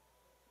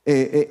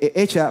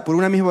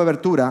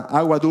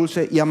 agua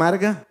dulce y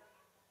amarga?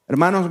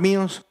 Hermanos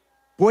míos,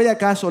 ¿puede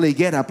acaso la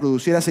higuera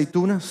producir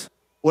aceitunas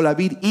o la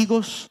vid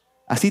higos?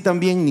 Así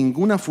también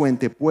ninguna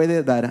fuente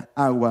puede dar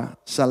agua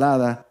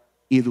salada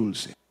y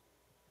dulce.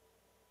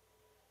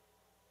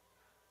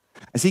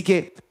 Así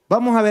que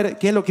vamos a ver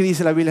qué es lo que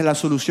dice la Biblia, es la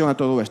solución a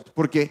todo esto.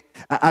 Porque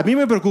a mí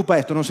me preocupa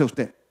esto, no sé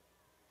usted.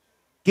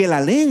 Que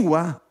la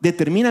lengua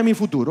determina mi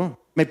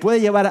futuro, me puede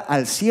llevar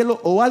al cielo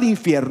o al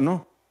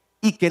infierno,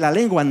 y que la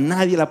lengua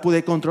nadie la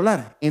puede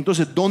controlar.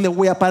 Entonces, ¿dónde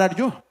voy a parar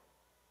yo?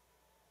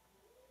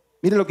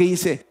 Mire lo que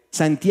dice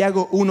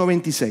Santiago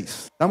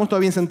 1:26. ¿Estamos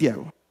todavía en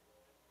Santiago?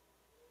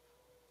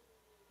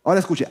 Ahora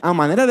escuche, a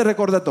manera de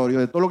recordatorio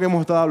de todo lo que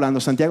hemos estado hablando,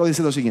 Santiago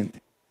dice lo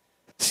siguiente: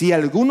 si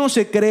alguno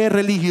se cree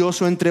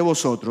religioso entre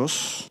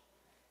vosotros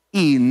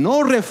y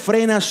no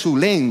refrena su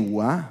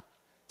lengua,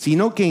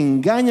 sino que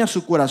engaña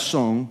su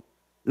corazón,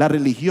 la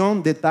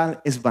religión de tal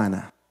es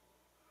vana.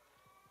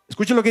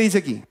 Escuchen lo que dice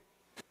aquí.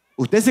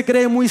 Usted se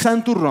cree muy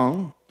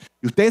santurrón,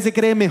 y usted se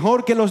cree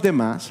mejor que los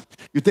demás,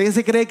 y usted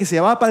se cree que se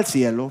va para el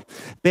cielo,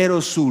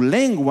 pero su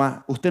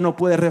lengua usted no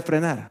puede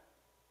refrenar.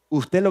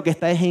 Usted lo que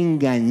está es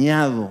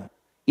engañado.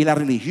 Y la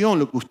religión,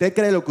 lo que usted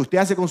cree, lo que usted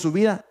hace con su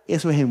vida,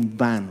 eso es en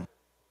vano.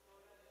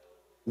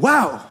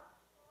 ¡Wow!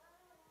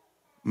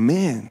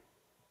 Man.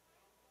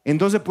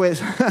 Entonces,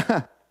 pues,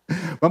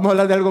 vamos a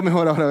hablar de algo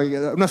mejor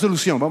ahora, una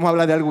solución. Vamos a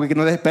hablar de algo que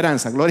nos dé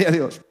esperanza. Gloria a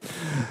Dios.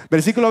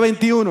 Versículo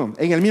 21,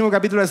 en el mismo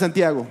capítulo de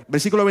Santiago.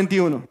 Versículo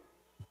 21.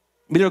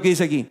 Mire lo que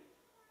dice aquí.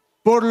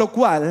 Por lo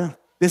cual,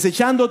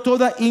 desechando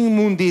toda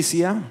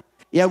inmundicia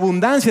y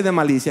abundancia de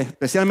malicia,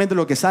 especialmente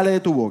lo que sale de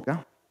tu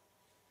boca,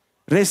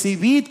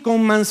 recibid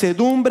con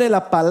mansedumbre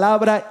la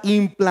palabra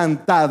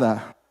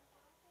implantada,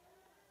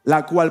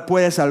 la cual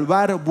puede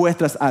salvar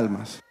vuestras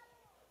almas.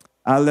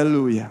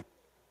 Aleluya.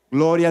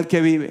 Gloria al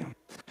que vive.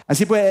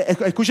 Así pues,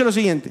 escucha lo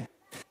siguiente.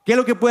 ¿Qué es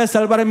lo que puede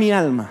salvar mi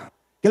alma?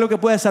 ¿Qué es lo que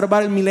puede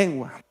salvar mi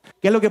lengua?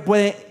 ¿Qué es lo que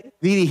puede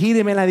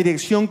dirigirme en la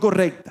dirección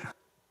correcta?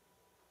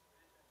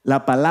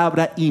 La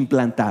palabra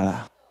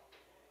implantada.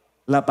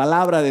 La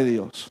palabra de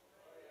Dios.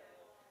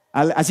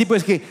 Así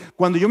pues que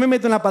cuando yo me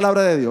meto en la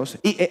palabra de Dios,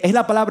 y es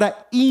la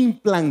palabra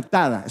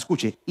implantada.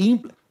 Escuche,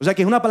 o sea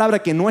que es una palabra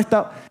que no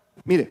está.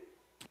 Mire,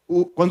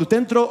 cuando usted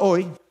entró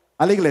hoy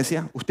a la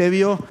iglesia, usted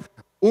vio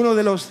uno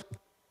de los.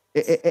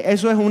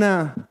 Eso es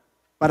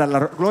para la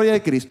gloria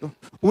de Cristo,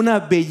 una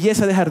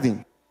belleza de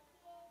jardín.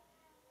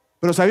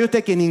 Pero ¿sabía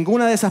usted que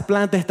ninguna de esas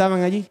plantas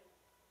estaban allí?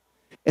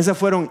 Esas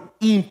fueron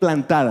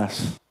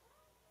implantadas.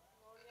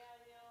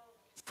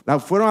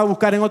 Las fueron a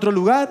buscar en otro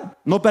lugar,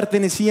 no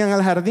pertenecían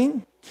al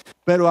jardín,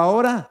 pero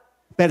ahora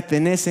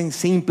pertenecen,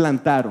 se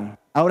implantaron.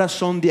 Ahora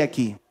son de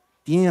aquí,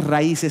 tienen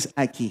raíces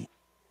aquí.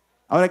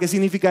 Ahora, ¿qué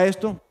significa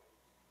esto?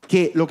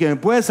 Que lo que me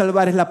puede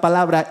salvar es la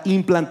palabra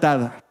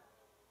implantada.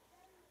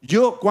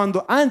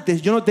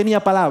 Antes yo no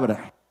tenía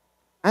palabra.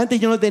 Antes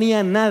yo no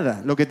tenía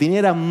nada. Lo que tenía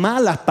eran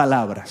malas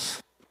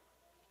palabras.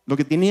 Lo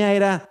que tenía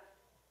era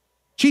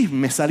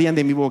chismes salían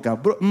de mi boca.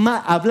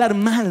 Hablar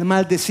mal,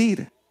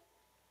 maldecir.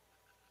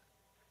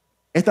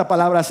 Esta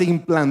palabra se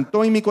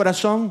implantó en mi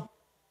corazón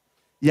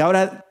y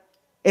ahora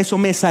eso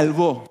me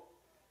salvó.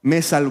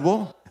 Me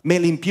salvó, me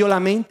limpió la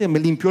mente, me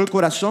limpió el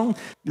corazón.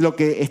 Lo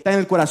que está en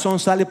el corazón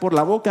sale por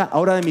la boca.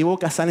 Ahora de mi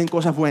boca salen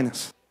cosas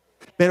buenas.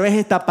 Pero es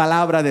esta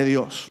palabra de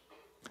Dios.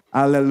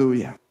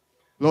 Aleluya.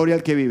 Gloria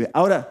al que vive.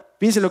 Ahora,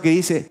 fíjense lo que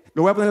dice.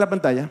 Lo voy a poner en la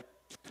pantalla.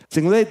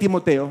 Segunda de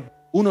Timoteo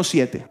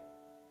 1:7.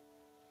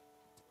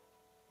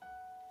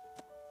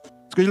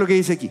 Escuchen lo que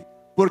dice aquí.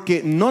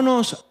 Porque no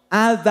nos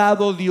ha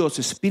dado Dios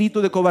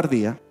espíritu de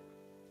cobardía.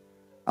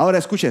 Ahora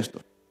escucha esto.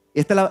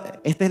 Este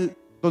es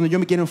donde yo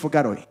me quiero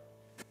enfocar hoy.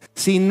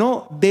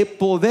 Sino de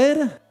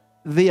poder,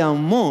 de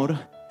amor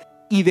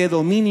y de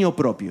dominio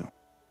propio.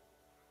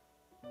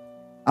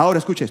 Ahora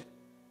escucha esto.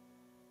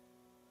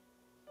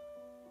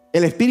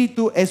 El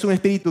espíritu es un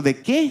espíritu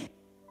de ¿qué?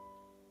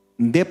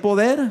 De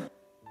poder,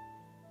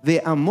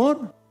 de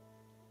amor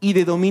y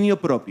de dominio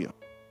propio.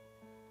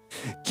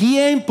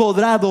 ¿Quién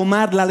podrá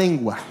domar la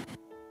lengua?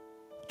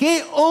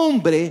 ¿Qué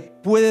hombre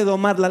puede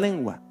domar la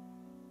lengua?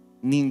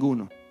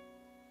 Ninguno.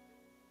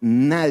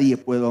 Nadie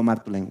puede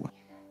domar tu lengua.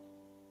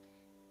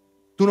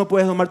 Tú no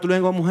puedes domar tu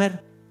lengua,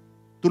 mujer.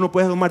 Tú no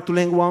puedes domar tu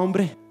lengua,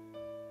 hombre.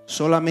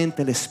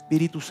 Solamente el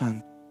Espíritu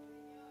Santo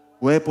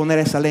puede poner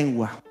esa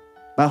lengua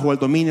bajo el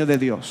dominio de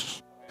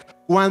Dios.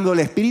 Cuando el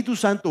Espíritu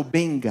Santo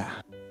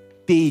venga,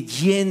 te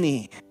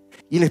llene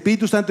y el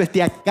Espíritu Santo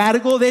esté a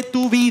cargo de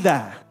tu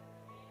vida,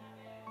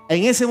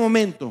 en ese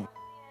momento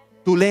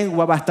tu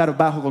lengua va a estar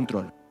bajo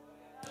control.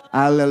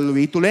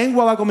 Aleluya. Y tu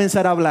lengua va a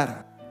comenzar a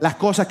hablar las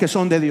cosas que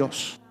son de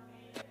Dios.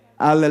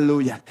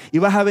 Aleluya. Y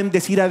vas a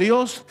bendecir a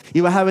Dios y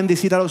vas a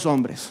bendecir a los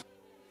hombres.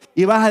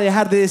 Y vas a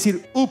dejar de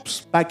decir,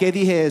 ups, ¿para qué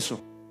dije eso?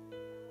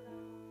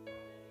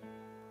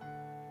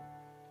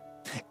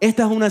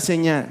 Esta es una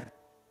señal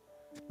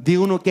de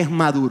uno que es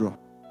maduro.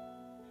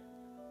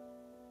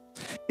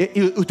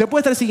 Y usted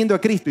puede estar siguiendo a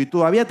Cristo y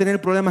todavía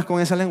tener problemas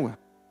con esa lengua.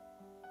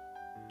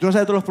 ¿Tú no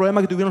sabes todos los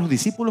problemas que tuvieron los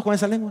discípulos con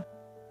esa lengua?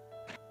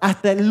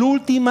 Hasta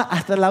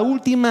la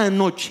última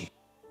noche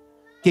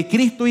que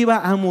Cristo iba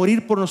a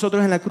morir por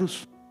nosotros en la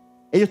cruz,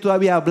 ellos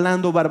todavía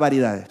hablando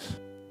barbaridades,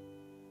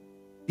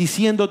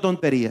 diciendo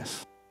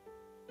tonterías.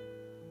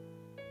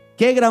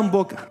 Qué gran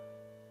boca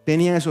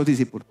tenían esos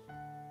discípulos.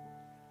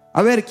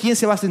 A ver, ¿quién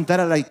se va a sentar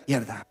a la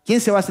izquierda? ¿Quién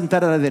se va a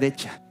sentar a la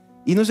derecha?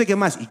 Y no sé qué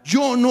más. Y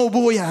yo no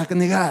voy a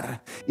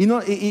negar.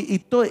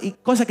 Y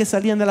cosas que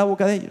salían de la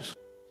boca de ellos,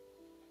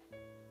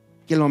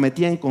 que los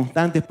metían en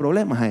constantes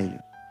problemas a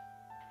ellos.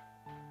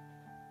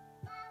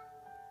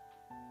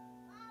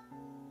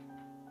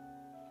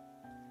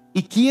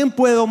 ¿Y quién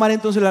puede domar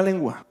entonces la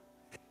lengua?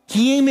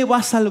 ¿Quién me va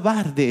a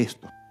salvar de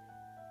esto?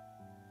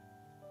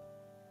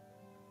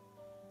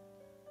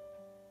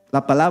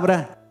 La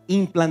palabra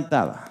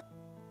implantada.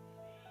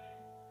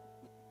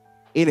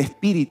 El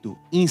Espíritu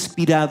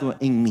inspirado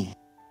en mí.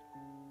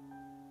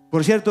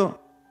 Por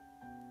cierto,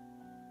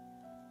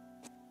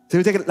 ¿Se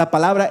dice que la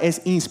palabra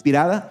es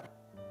inspirada?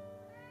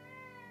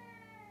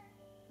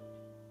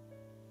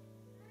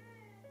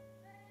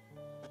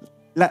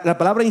 La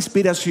palabra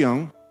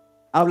inspiración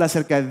habla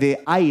acerca de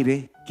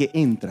aire que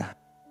entra.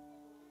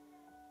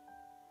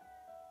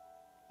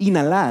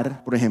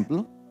 Inhalar, por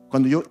ejemplo,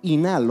 cuando yo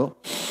inhalo,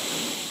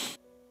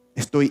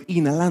 estoy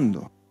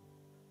inhalando.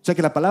 O sea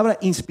que la palabra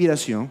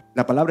inspiración,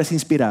 la palabra es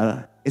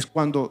inspirada, es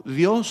cuando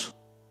Dios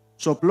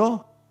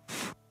sopló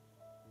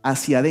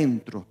hacia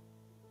adentro.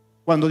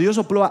 Cuando Dios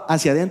sopló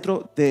hacia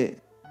adentro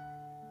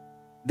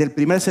del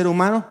primer ser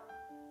humano,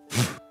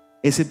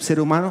 ese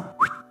ser humano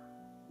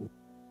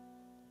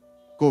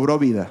cobró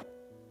vida.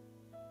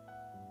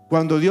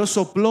 Cuando Dios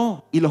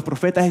sopló y los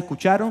profetas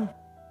escucharon,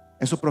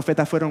 esos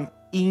profetas fueron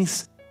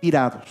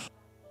inspirados.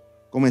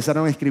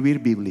 Comenzaron a escribir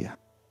Biblia.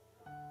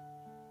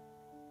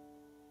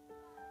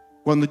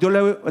 Cuando yo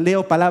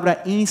leo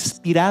palabra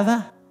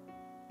inspirada,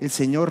 el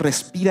Señor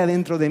respira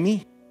dentro de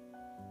mí.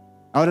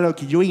 Ahora lo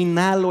que yo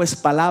inhalo es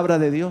palabra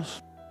de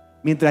Dios.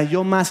 Mientras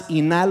yo más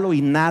inhalo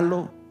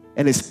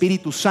el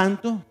Espíritu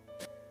Santo.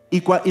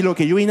 Y lo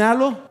que yo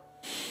inhalo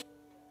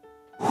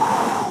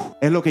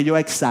es lo que yo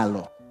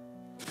exhalo.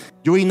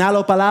 Yo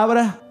inhalo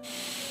palabra,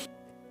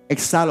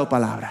 exhalo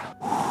palabra.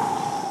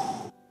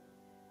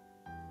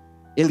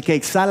 El que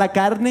exhala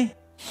carne,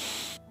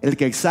 el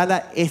que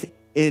exhala es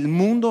el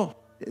mundo,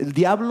 el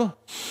diablo.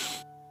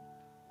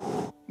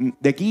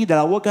 De aquí, de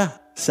la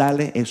boca,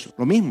 sale eso.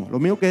 Lo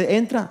mismo que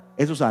entra,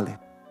 eso sale.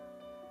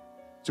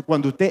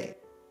 Cuando usted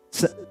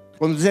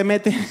se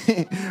mete,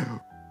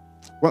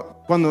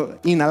 cuando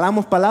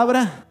inhalamos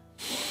palabra,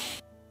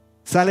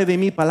 sale de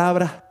mí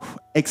palabra,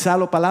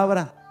 exhalo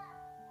palabra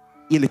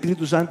y el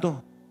Espíritu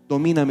Santo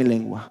domina mi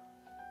lengua.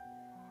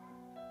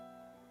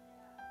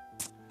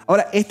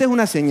 Ahora, esta es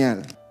una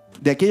señal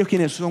de aquellos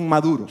quienes son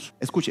maduros.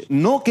 Escuche,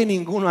 no que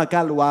ninguno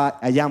acá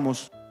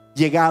hayamos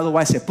llegado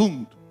a ese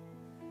punto,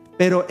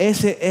 pero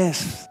ese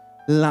es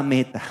la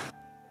meta.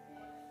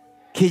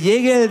 Que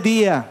llegue el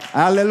día,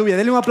 aleluya,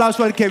 denle un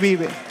aplauso al que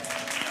vive.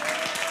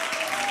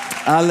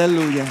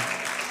 Aleluya,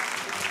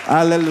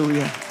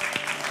 aleluya.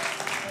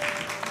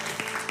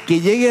 Que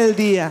llegue el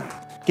día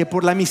que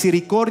por la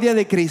misericordia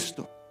de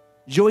Cristo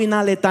yo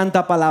inhale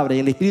tanta palabra y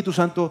el Espíritu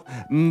Santo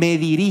me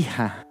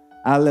dirija.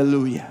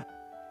 Aleluya,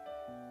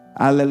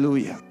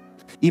 aleluya.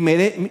 Y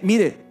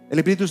mire, el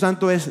Espíritu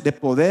Santo es de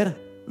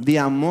poder, de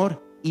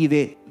amor y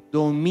de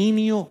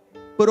dominio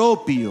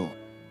propio.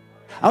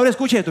 Ahora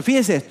escuche esto,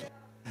 fíjese esto.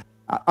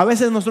 A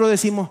veces nosotros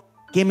decimos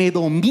que me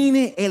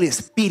domine el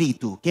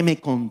Espíritu, que me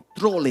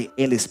controle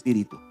el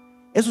Espíritu.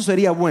 Eso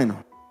sería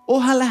bueno.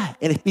 Ojalá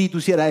el Espíritu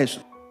hiciera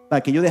eso,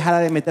 para que yo dejara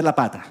de meter la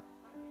pata.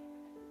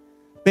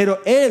 Pero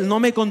Él no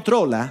me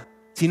controla,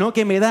 sino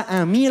que me da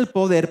a mí el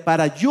poder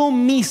para yo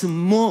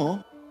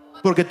mismo,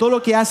 porque todo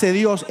lo que hace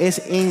Dios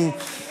es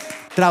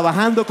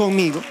trabajando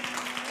conmigo.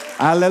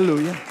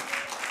 Aleluya.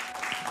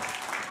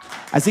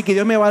 Así que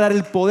Dios me va a dar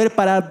el poder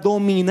para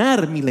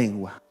dominar mi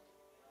lengua.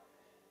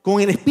 Con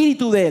el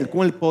espíritu de Él,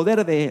 con el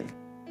poder de Él.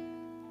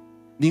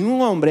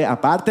 Ningún hombre,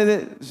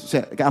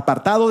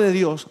 apartado de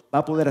Dios, va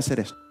a poder hacer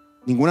eso.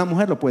 Ninguna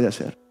mujer lo puede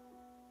hacer.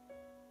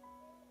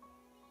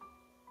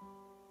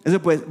 Entonces,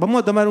 pues,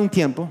 vamos a tomar un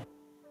tiempo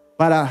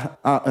para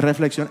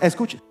reflexionar.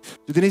 Escuche, si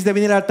usted necesita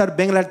venir al altar,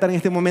 ven al altar en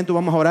este momento,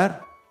 vamos a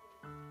orar.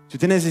 Si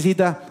usted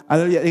necesita,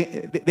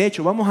 de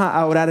hecho, vamos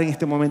a orar en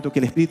este momento que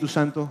el Espíritu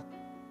Santo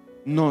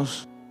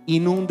nos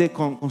inunde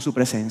con su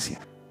presencia.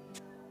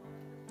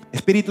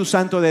 Espíritu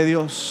Santo de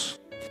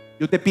Dios,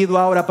 yo te pido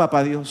ahora,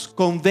 Papá Dios,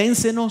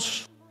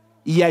 convéncenos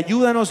y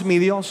ayúdanos, mi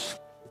Dios,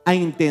 a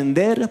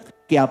entender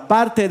que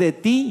aparte de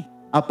ti,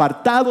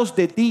 apartados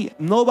de ti,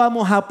 no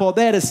vamos a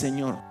poder,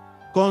 Señor,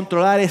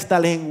 controlar esta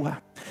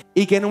lengua.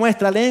 Y que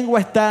nuestra lengua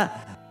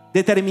está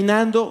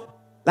determinando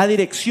la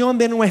dirección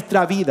de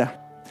nuestra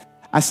vida.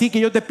 Así que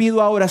yo te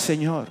pido ahora,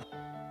 Señor,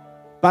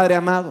 Padre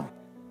amado,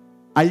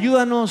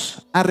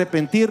 ayúdanos a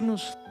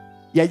arrepentirnos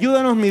y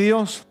ayúdanos, mi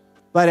Dios,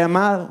 Padre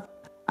amado,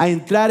 a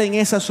entrar en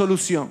esa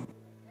solución,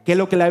 que es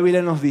lo que la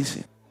Biblia nos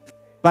dice.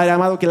 Padre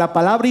amado, que la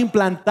palabra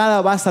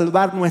implantada va a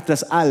salvar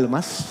nuestras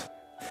almas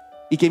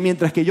y que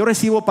mientras que yo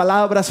recibo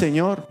palabra,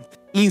 Señor,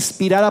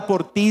 inspirada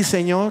por ti,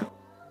 Señor,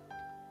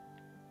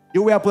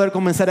 yo voy a poder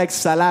comenzar a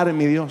exhalar,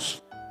 mi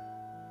Dios.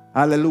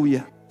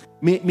 Aleluya.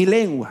 Mi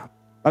lengua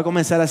va a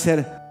comenzar a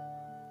ser,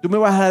 tú me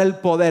vas a dar el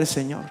poder,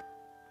 Señor.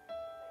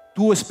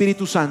 Tu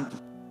Espíritu Santo.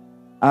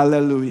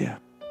 Aleluya.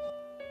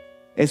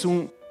 Es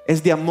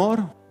de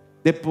amor,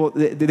 de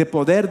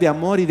poder, de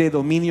amor y de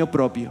dominio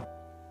propio.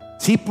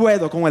 Sí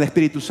puedo con el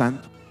Espíritu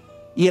Santo.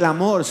 Y el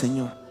amor,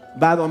 Señor,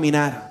 va a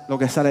dominar lo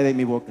que sale de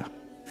mi boca.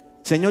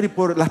 Señor, y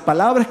por las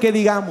palabras que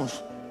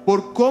digamos,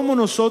 por cómo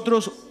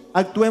nosotros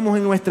actuemos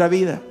en nuestra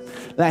vida,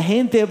 la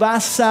gente va a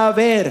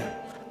saber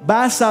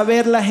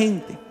la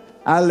gente,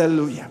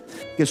 aleluya,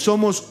 que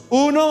somos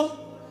uno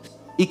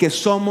y que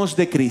somos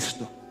de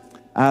Cristo.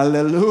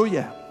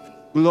 Aleluya.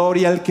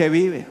 Gloria al que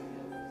vive.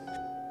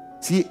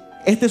 Si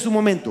este es su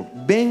momento,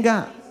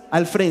 venga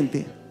al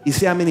frente y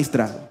sea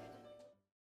ministrado.